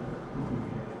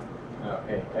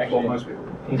 Okay. Well, Actually, most people.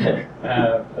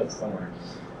 that's somewhere.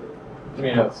 Give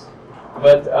me notes.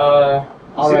 But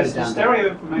I'll write it The down. stereo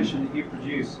information that you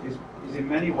produce is in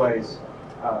many ways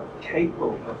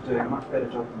capable of doing a much better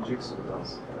job than Jigsaw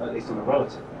does, at least on a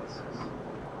relative basis.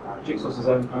 Jigsaw's is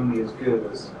only as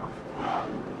good as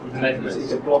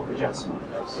it's a block adjustment,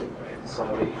 basically. So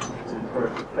it's an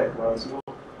empirical fit, whereas an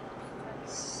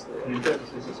empirical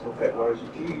statistical fit, whereas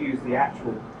if you use the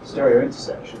actual stereo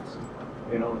intersections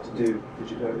in order to do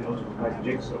in order to replace the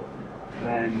Jigsaw,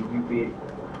 then you'd be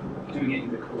doing it in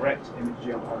the correct image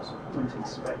geometry printing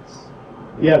space.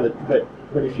 Yeah, but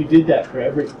if you did that for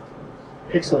every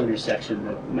pixel intersection,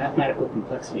 the mathematical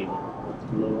complexity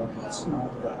would blow up.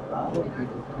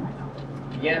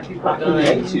 yeah, people have done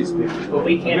it, but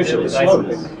we can't do it with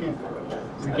ISIS.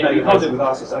 No, you can't do it with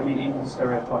ISIS. I mean, in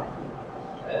stereo type.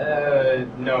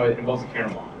 No, it involves a camera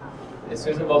model. As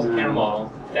soon as it involves a camera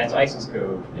model, that's ISIS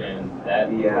code, and that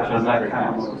Yeah, and that very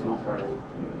camera fast. model is not very.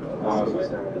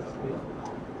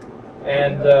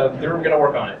 And they're going to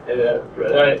work on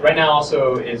it. Right now,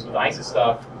 also is with ISIS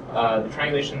stuff. The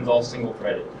triangulation is all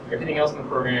single-threaded. Everything else in the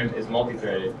program is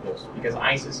multi-threaded because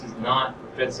ISIS is not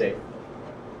thread safe.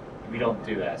 We don't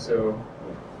do that. So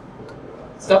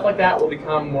stuff like that will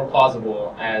become more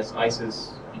plausible as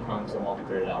ISIS becomes a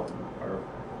multi-threaded algorithm or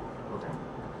program.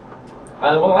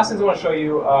 One of the last things I want to show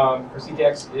you for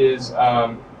CTX is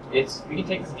we can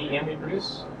take this DEM we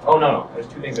produce. Oh no, there's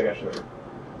two things I got to show you.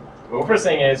 Well, the first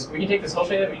thing is we can take this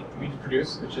Hillshade that we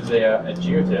produce, which is a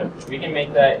geotip. We can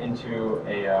make that into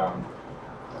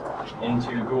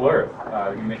Google Earth.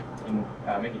 We can make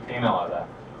a KML out of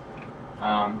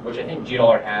that, which I think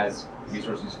GDollar has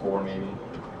resources for, maybe.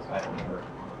 I don't remember.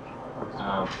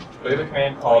 But we have a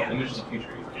command called image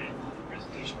diffusion.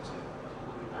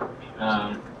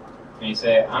 And you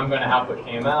say, I'm going to output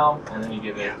KML, and then you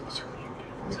give it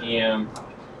the EM,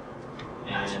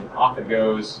 and off it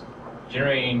goes,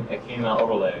 generating a KML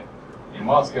overlay. And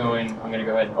while it's going, I'm going to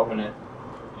go ahead and open it.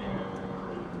 And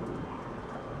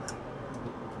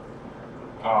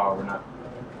oh, we're not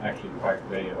actually quite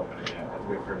ready to open it yet. I have to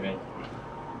wait for it to make.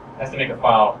 It has to make a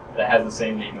file that has the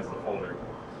same name as the folder.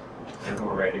 And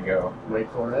we're ready to go. Wait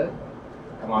for it.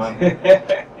 Come on.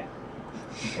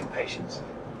 Impatience.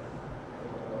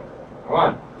 Come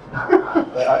on.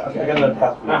 I got another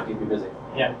task for you to keep you busy.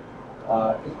 Yeah.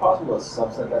 Is it possible to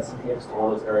subset that CTX to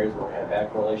all those areas where we have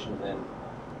back correlation and then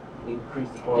increase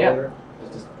the correlator?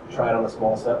 Just try it on a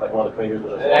small set, like one of the craters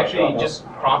with a Actually, just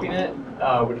cropping it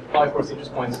would probably force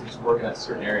interest points to just work in that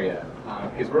certain area.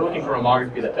 Because we're looking for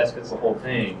homography that best fits the whole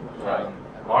thing.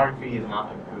 Homography is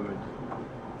not a good.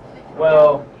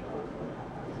 Well,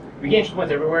 we get interest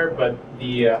points everywhere, but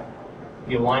the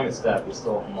alignment step is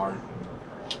still homography.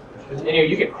 Anyway,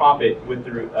 you could crop it with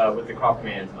the crop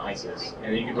commands in ISIS, and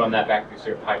then you could run that back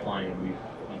through your pipeline, and we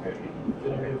could.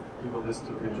 Give a list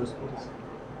of interest points.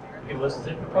 Give a list of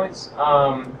interest points.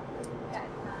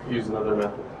 Use another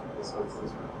method besides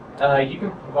this one. You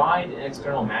can provide an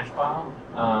external match file.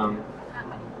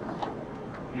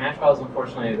 Match file is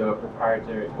unfortunately though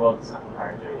proprietary. Well, it's not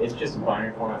proprietary. It's just a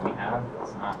binary format we have.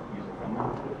 It's not user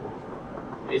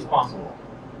friendly. It's possible.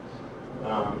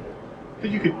 But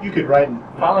you could write an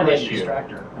File an write issue.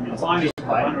 extractor. I mean, It's just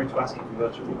binary to ASCII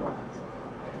convertible.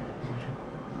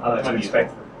 Oh, that's I what you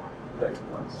expect data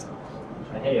points.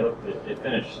 And hey, look, it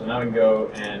finished. So now we can go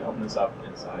and open this up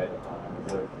inside.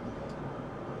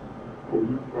 Well,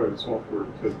 you provide software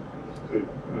to take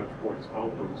match points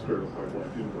out of the stereo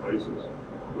pipeline into ISIS,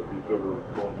 but be better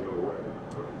going the other way.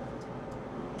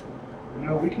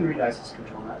 No, we can read ISIS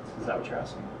control nets. Is that what you're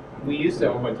asking? We used to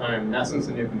at one point in time, not since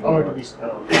the new control. Oh, network.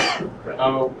 right.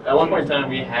 At one point in time,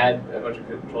 we had a bunch of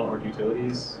control network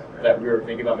utilities that we were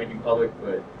thinking about making public,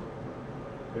 but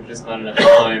there's just not enough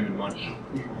time and money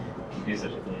to do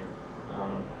such a thing.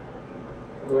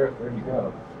 Where'd you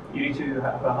go? You need to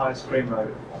have a high screen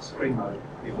mode.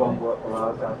 It won't work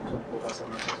below 1024 by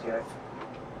 768.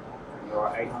 And you're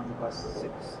at 800 by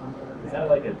 600. Is that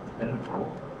like a definitive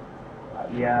rule?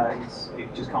 Yeah,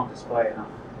 it just can't display enough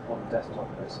on the desktop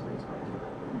basically to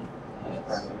make it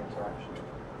friendly interaction.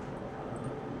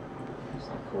 It's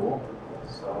not cool.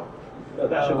 So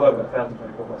that should work at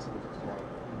 1024 by 768.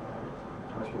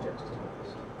 Unless we get to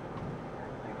this.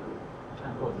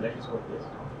 Cool. Did I just work this?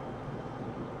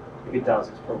 If it does,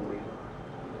 it's probably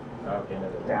Okay, no.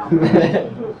 down.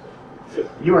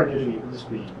 You aren't getting it.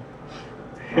 Just me.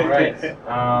 All right.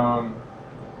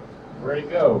 Where'd it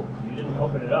go? You didn't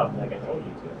open it up like I told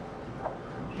you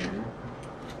to.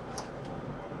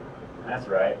 That's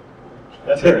right.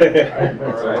 That's right.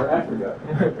 That's right. I forgot.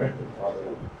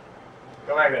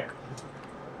 Go back there.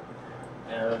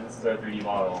 And this is our 3D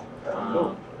model.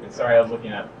 And sorry, I was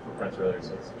looking at footprints earlier,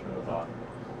 so let's turn those off.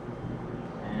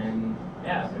 And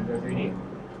yeah, there's our 3D.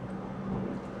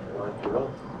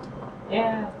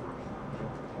 Yeah.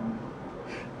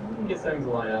 We can get things to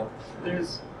line up.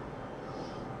 There's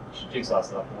jigsaw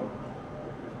stuff,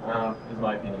 is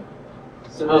my opinion.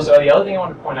 So the other thing I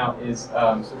want to point out is,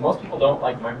 so most people don't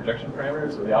like my projection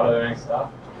parameters or the autodynamic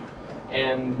stuff,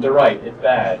 and they're right, it's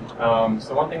bad.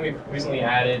 So one thing we've recently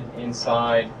added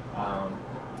inside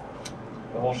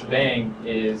the whole shebang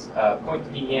is point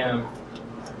to DEM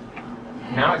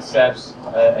now accepts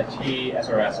a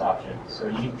TSRS option. So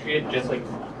you can treat it just like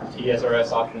the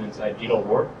TSRS option inside GDAL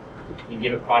warp. You can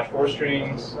give it Proj 4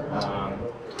 strings,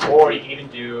 or you can even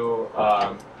do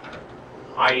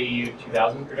IAU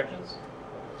 2000 projections.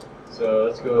 So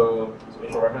let's go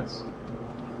spatial reference.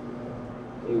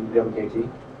 WKT?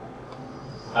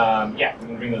 Yeah, we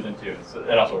can bring those in too. So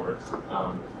that also works.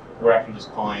 We're actually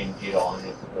just calling GDAL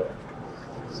underneath the hood.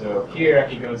 So here I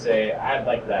can go and say, I'd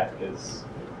like that because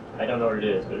I don't know what it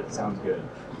is, but it sounds good.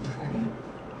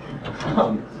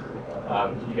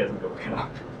 You guys can go look it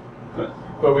up.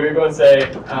 But we would go and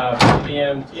say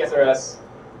VM TSRS,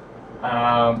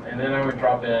 and then I would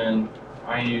drop in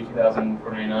IU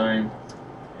 2000-499,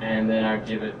 and then I would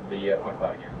give it the point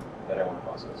cloud again that I want to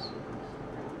process.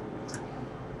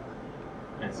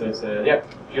 And so it said, yep,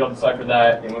 GDAL deciphered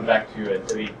that, and went back to a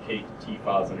WKT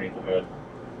files underneath the hood,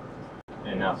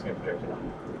 and now it's going to project it.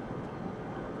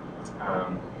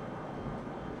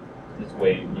 This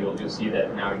way, you'll see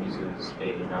that now it uses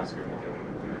a non-secure method.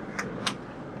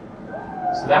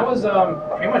 So that was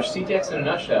pretty much CTX in a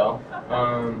nutshell.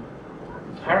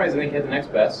 High-rise, I think, had the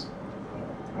next best.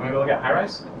 Want to go look at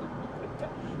high-rise?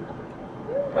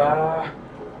 Okay.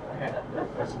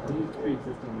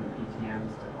 Pre-existing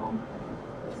ETMs to home.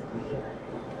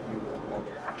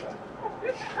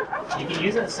 You can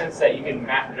use it in the sense that you can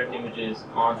map project images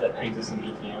onto that pre-existing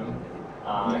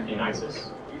ETM in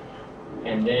ISIS,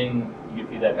 and then you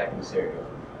can feed that back into stereo,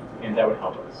 and that would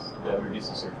help us. That would reduce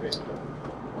the surface.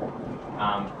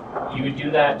 You would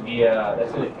do that via,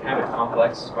 that's a kind of a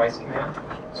complex SPICE command,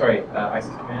 sorry,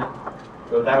 ISIS command.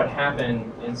 So that would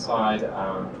happen inside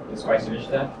the SPICE image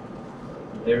step.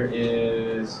 There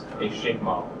is a shape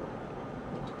model,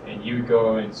 and you would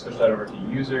go and switch that over to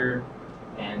user,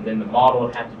 and then the model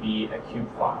would have to be a cube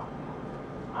file.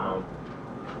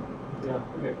 Yeah,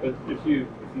 okay, but if you,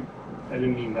 I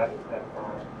didn't mean that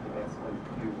far.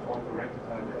 you want to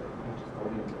rectify that, you just go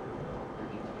in and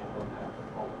don't have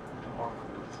all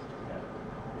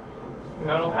the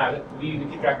No, I don't have it. We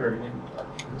keep track of everything.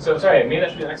 So sorry, maybe that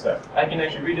should be the next step. I can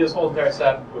actually redo this whole entire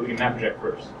step, but we can map project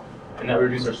first. And that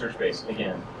would reduce our search space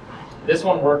again. This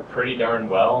one worked pretty darn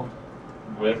well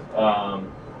with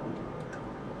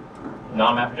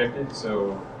non-map projected,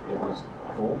 so it was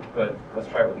cool, but let's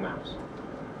try it with maps.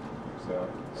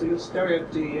 So your stereo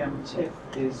DEM TIFF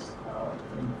is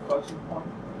in floating point?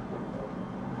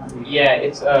 Yeah,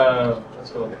 it's let's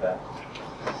go look at that.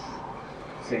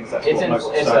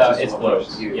 It's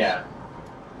floats. Yeah.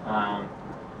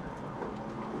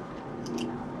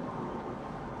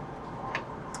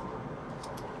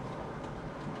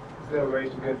 Is there a way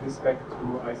to get this back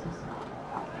to ISIS?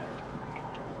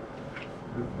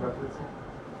 With referencing?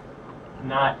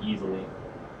 Not easily.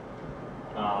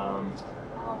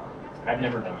 I've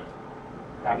never done it.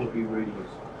 That would be really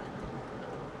useful.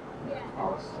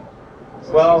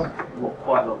 Well,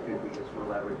 Quite a lot of people use for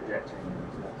elaborate projecting.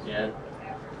 yeah.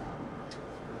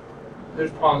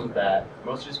 There's problems with that.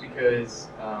 Mostly just because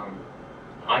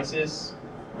ISIS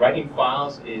writing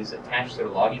files is attached to their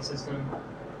logging system.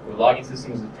 The logging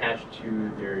system is attached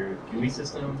to their GUI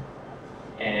system,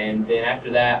 and then after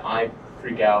that, I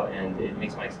freak out and it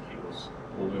makes my executables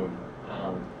balloon.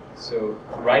 So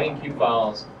writing Q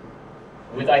files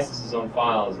with ISIS's own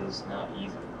files is not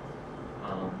easy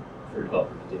for a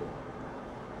developer to do.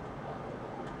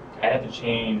 I have to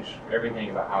change everything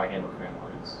about how I handle command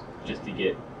lines just to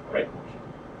get right function.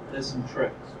 There's some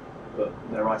tricks, but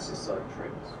they're ISIS-side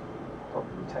tricks.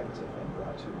 Probably take it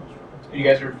and too much. You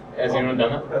guys are, has anyone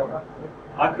done that?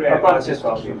 I created I've ISIS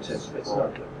got files with TIFF. It's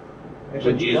not good.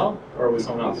 With GDAL or with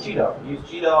someone else? GDAL. Use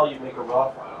GDAL, you make a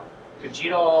raw file. But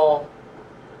GDAL,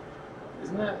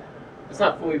 isn't that? It's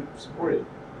not fully supported,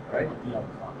 right?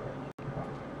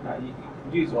 No, you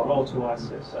use roll to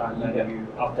ISIS and then you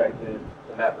update the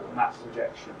map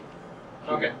projection.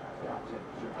 Okay.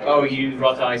 Oh, you use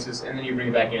raw to ISIS and then you bring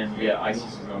it back in via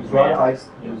ISIS's own. Use raw to ISIS.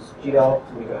 Use GDAL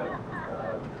to make a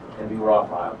MB raw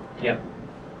file. Yep.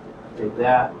 Take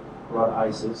that, raw to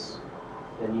ISIS,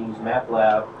 then you use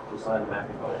MATLAB to assign the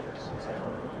mapping parameters.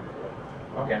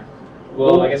 Okay.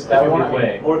 Well, I guess that would be the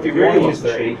way. Or if you really really use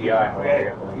the API,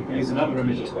 you can use another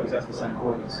image that's got exactly the same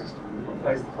coordinate system. You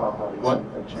replace the file by What?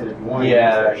 instead of one.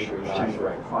 Yeah, change the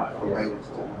right file.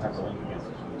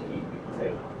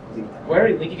 Where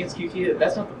it link against Qt,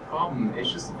 that's not the problem.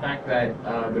 It's just the fact that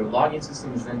their login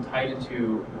system is then tied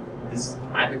into this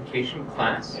application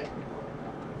class,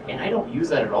 and I don't use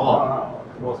that at all.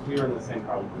 Well, we are in the same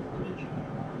problem with Bridge.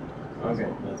 Okay.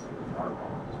 That's our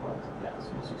problem as well. Yeah, so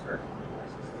it's just very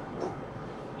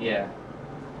Yeah.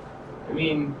 I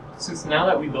mean, since now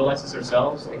that we build ISIS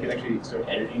ourselves, I could actually start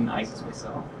editing ISIS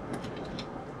myself.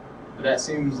 But that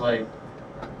seems like an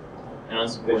They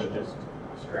unsupported. should just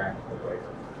extract the layer.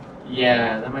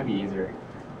 Yeah, that might be easier.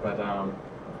 But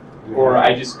or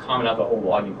I just comment out the whole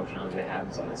logging functionality they have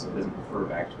inside it, so it doesn't refer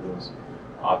back to those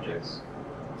objects.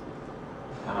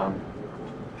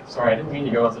 Sorry, I didn't mean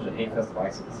to go on such a hate fest of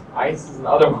ISIS. ISIS is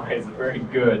otherwise a very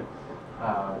good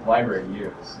library to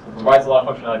use. It provides a lot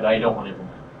of functionality that I don't want to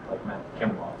implement, like map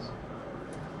camera models.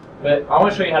 But I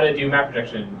want to show you how to do map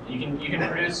projection. You can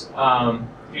produce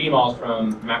 3D models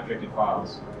from map projected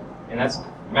files, and that's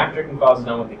map projecting files is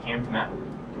done with the cam to map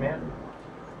command.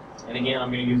 And again, I'm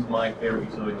going to use my favorite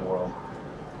utility in the world.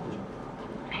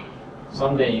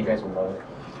 Someday you guys will love it.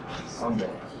 Someday.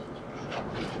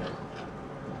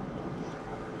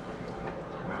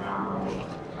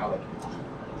 I like it.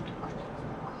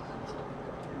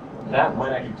 That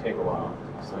might actually take a while,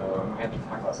 so I'm going to have to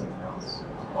talk about something else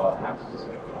while it happens.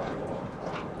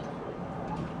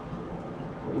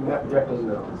 You map project doesn't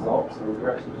know the results, so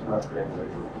we're actually just not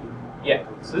projecting. Yeah,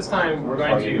 so this time we're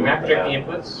going to map project the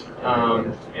inputs,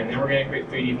 and then we're going to create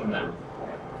 3D from them.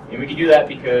 And we can do that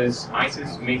because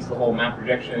ISIS makes the whole map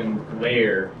projection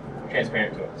layer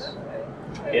transparent to us.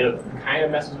 It kind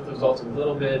of messes with the results a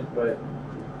little bit, but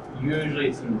usually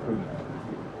it's an improvement.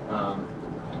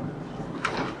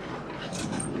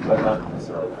 But not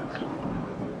necessarily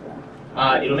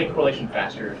fast. It'll make correlation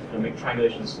faster, it'll make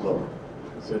triangulation slower.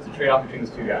 So it's a trade-off between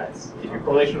these two guys. If your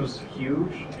correlation was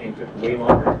huge and it took way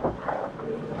longer,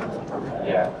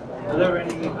 yeah. Are there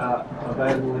any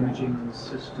available imaging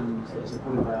systems that are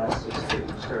supported by ISIS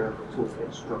that Stereo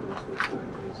Toolkit struggles with for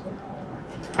any reason?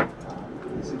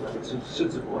 It seems like it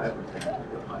should support everything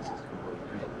that ISIS can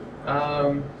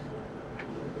put.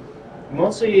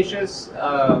 Mostly it's just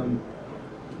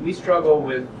we struggle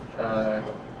with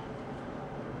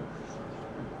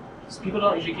people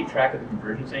don't usually keep track of the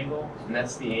convergence angle, and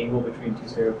that's the angle between two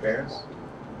stereo pairs.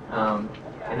 and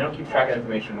they don't keep track of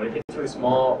information. When it gets really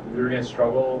small, we're going to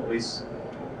struggle. At least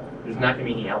there's not going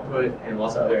to be any output, and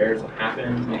lots of other errors will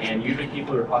happen. And usually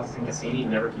people who are processing Cassini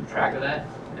never keep track of that,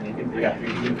 and they think they got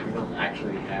 3D, but we don't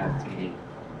actually have 3D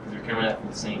because they're coming out from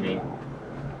the same angle.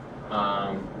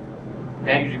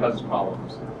 That usually causes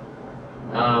problems.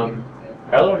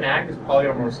 LONAC is probably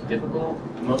our most difficult,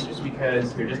 mostly just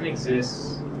because there doesn't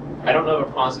exist. I don't know of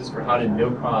a process for how to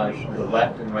no-proj the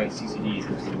left and right CCDs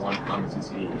into one common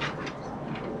CCD.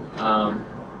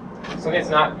 Something that's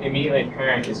not immediately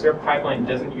apparent is their pipeline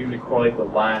doesn't usually correlate the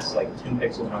last like 10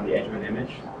 pixels on the edge of an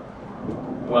image.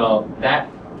 Well, that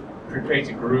creates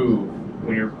a groove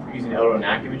when you're using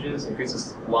LONAC images. It creates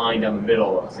this line down the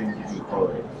middle of things you can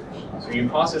correlate. So when you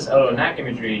process LONAC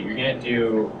imagery, you're going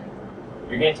to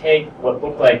take what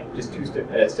look like just two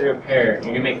stereo pair, and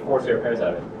you're going to make 4 stereo pairs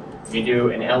out of it. You do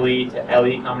an LE to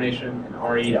LE combination, an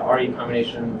RE to RE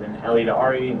combination, then LE to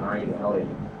RE, and RE to LE.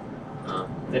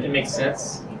 That didn't make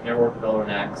sense. You've never worked with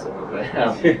LONAC, so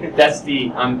but, that's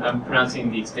the, I'm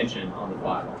pronouncing the extension on the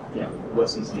file. Yeah, what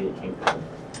CCD it came from.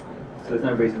 So there's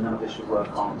no reason none of this should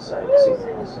work on, say,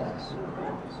 Cassini ISS.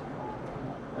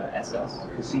 SS.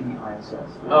 Cassini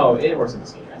ISS. Oh, it works in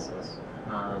Cassini ISS.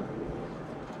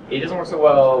 It doesn't work so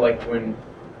well like when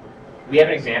we have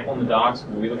an example in the docs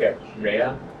where we look at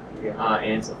Rhea,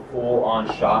 and it's a full-on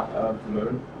shot of the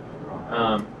moon.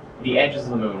 The edges of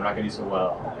the moon are not going to do so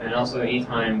well, and also any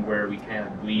time where we kind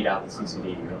of bleed out the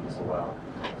CCD, we don't do so well.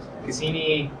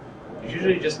 Cassini is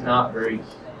usually just not very.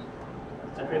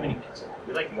 Not very many pixels.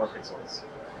 We like more pixels.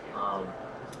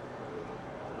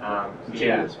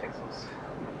 Yeah. Pixels.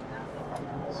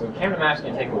 So camera maps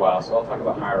can take a while, so I'll talk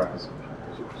about high res.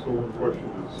 So one question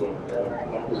is,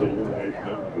 that was a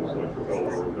elimination because like the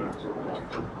Belleville events or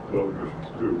the other missions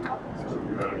too. So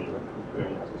you had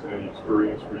any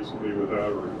experience recently with that,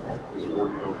 or is it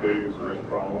working okay? Is there any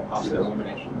problem? Offset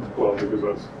elimination. Well, because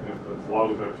that's a lot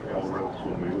of that algorithms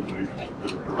when the elimination.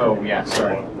 Oh yeah,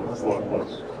 sorry.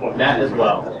 That as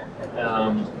well.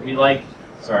 We like,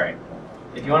 sorry.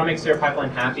 If you want to make stereo pipeline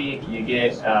happy, you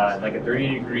get like a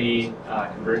 30-degree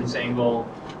convergence angle.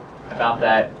 About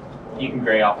that, you can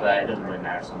gray off of that. It doesn't really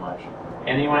matter so much.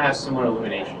 And then you want to have similar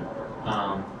illumination.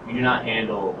 You do not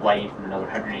handle lighting from another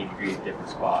 180 degrees different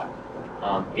spot.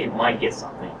 It might get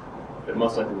something, but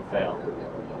most likely will fail.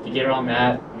 To get around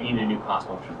that, we need a new cost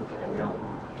function. And we don't.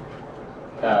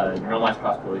 Normalized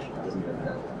cost correlation doesn't do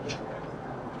that.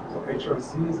 So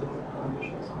HRC is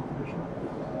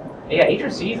Yeah,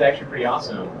 HRC is actually pretty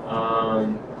awesome.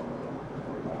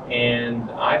 And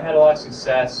I've had a lot of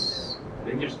success. I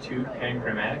think there's 2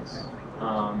 panchromatics.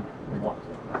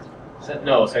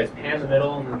 No, sorry, it's pan in the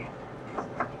middle. And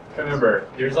remember,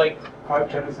 there's like 5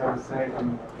 channels have the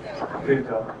same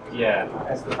filter yeah.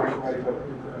 as the primary, but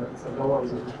it's a lower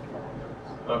resolution.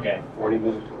 Okay. 40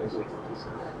 minutes.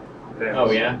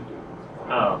 Oh yeah.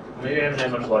 Oh, maybe I haven't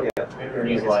had much luck. Yeah. Maybe we're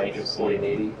using a lot of HRC. 40 and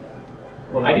 80.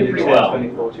 Well, I do pretty well.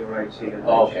 2040 or 80.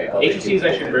 Oh, okay. HRC is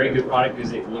actually a very good product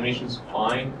because the illumination's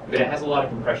fine, but it has a lot of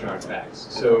compression artifacts.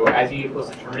 So as you get close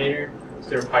to Terminator,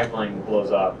 their pipeline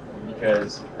blows up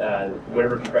because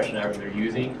whatever compression algorithm they're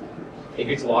using, it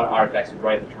gets a lot of artifacts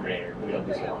right at the Terminator. We don't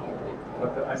do so well.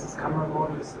 But the ISIS camera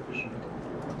model is sufficient.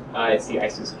 It's the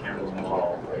ISIS camera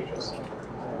model for HRC.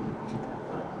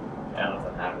 I don't know if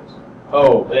that matters.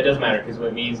 Oh, but it does matter because what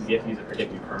it means is you have to use a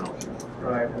predictive kernel.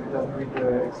 Right, and it doesn't read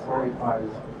the story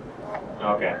files.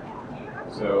 Okay.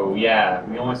 So yeah,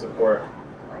 we only support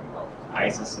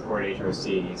ISIS support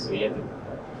HRC, so you have to.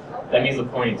 That means the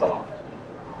pointing's off,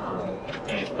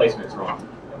 and its placement's wrong.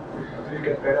 Do you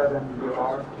get better than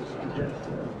DLR?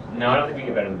 No, I don't think we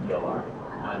get better than DLR.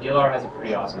 DLR has a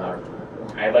pretty awesome algorithm.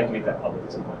 I'd like to make that public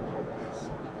at some point.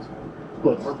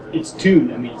 Well, it's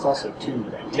tuned. I mean, it's also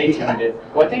tuned. They tuned it.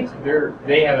 Well, I think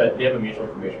they have a mutual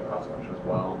information cost function as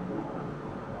well.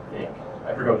 I think.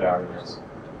 I forgot what the algorithm is.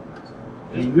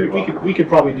 I mean, we could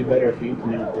probably do better if we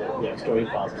implemented the story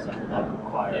files or something. That would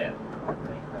require.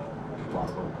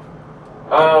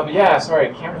 Yeah. Yeah.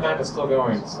 Sorry, camera map is still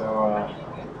going. So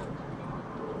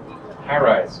high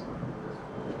rise.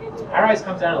 High rise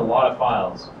comes down to a lot of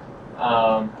files,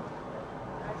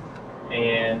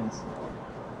 and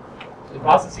to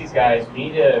process these guys, we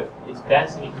need to. It's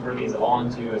best if you convert these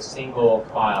onto a single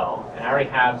file, and I already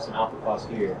have some alpha files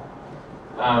here.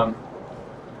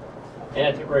 In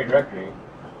a temporary directory,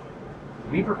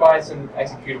 we provide some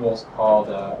executables called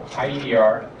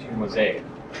IDDR to Mosaic.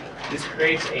 This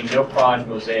creates a no-proj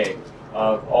mosaic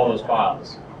of all those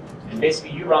files. And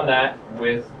basically you run that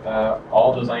with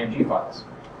all those IMG files.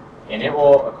 And it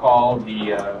will call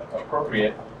the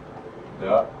appropriate,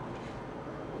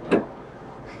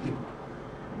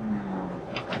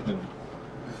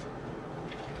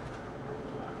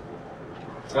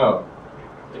 Oh,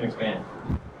 didn't expand.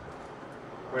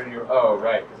 Where did you? Oh,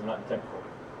 right, because I'm not in technical.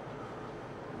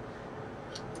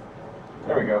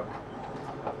 There we go.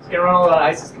 It's gonna run all the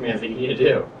ISIS commands that you need to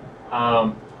do,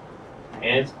 and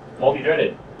it's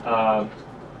multi-threaded. By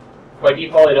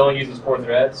default, it only uses 4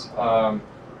 threads. I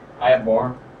have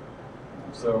more,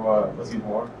 so let's use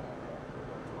more.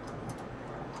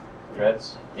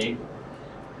 Threads, 8.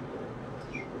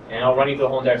 And I'll run you through the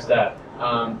whole entire stack.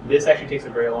 This actually takes a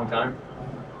very long time.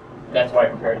 That's why I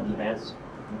compared it to advanced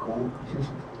and cool.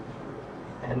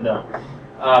 And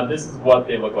this is what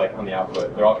they look like on the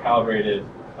output. They're all calibrated.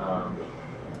 Come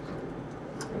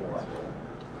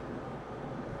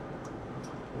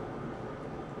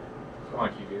on,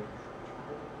 QB.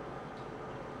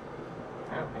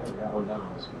 Okay, we got one down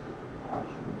on this one.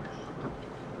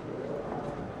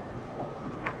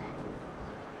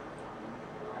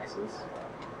 ISIS.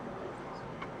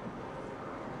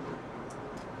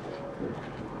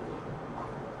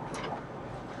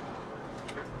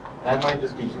 That might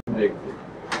just be too big.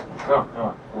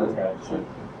 Oh, that's got it.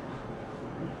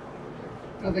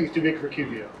 I don't think it's too big for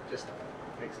QVO. Just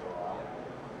takes a while.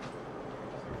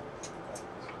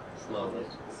 Slowly.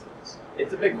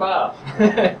 It's a big file.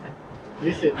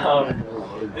 This is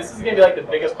This is going to be like the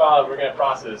biggest file we're going to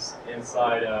process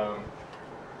inside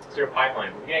Stereo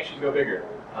Pipeline. We can actually go bigger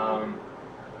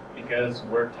because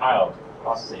we're tiled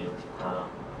processing.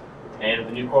 And with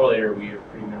the new correlator, we are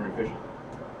pretty memory efficient.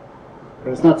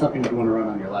 But it's not something you want to run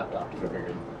on your laptop to go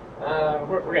bigger.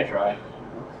 We're going to try.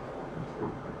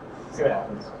 See what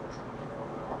happens.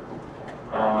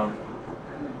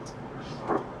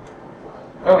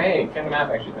 Oh, hey, can the map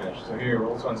actually finish? So here,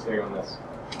 we'll just stay on this.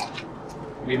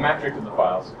 We've map directed the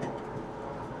files.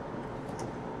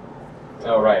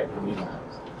 Oh, right, we need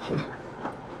maps.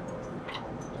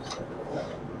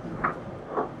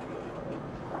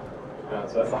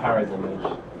 So that's the high-res image.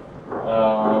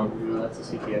 No, that's a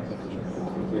CTX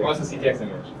image. What's the CTX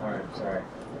image? Alright, sorry.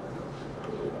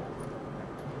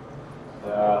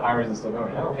 The high-res is still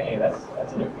going. Oh, hey,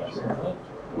 that's a new feature, isn't it?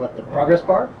 What, the progress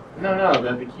bar? No,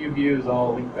 the Q view is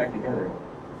all linked back together.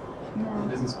 It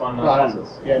doesn't spawn No, I another don't know.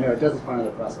 process. Yeah, no, it doesn't spawn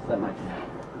another process. That might be.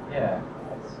 Yeah.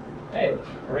 Hey,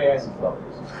 array ISIS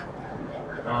levels.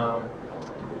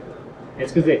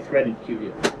 It's because they threaded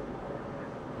QView.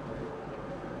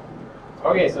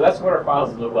 Okay, so that's what our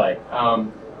files look like.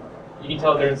 You can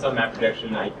tell they're in some map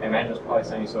projection. I imagine it's probably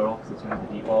sinusoidal because it's one of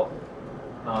the default.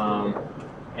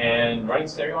 And running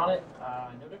stereo on it,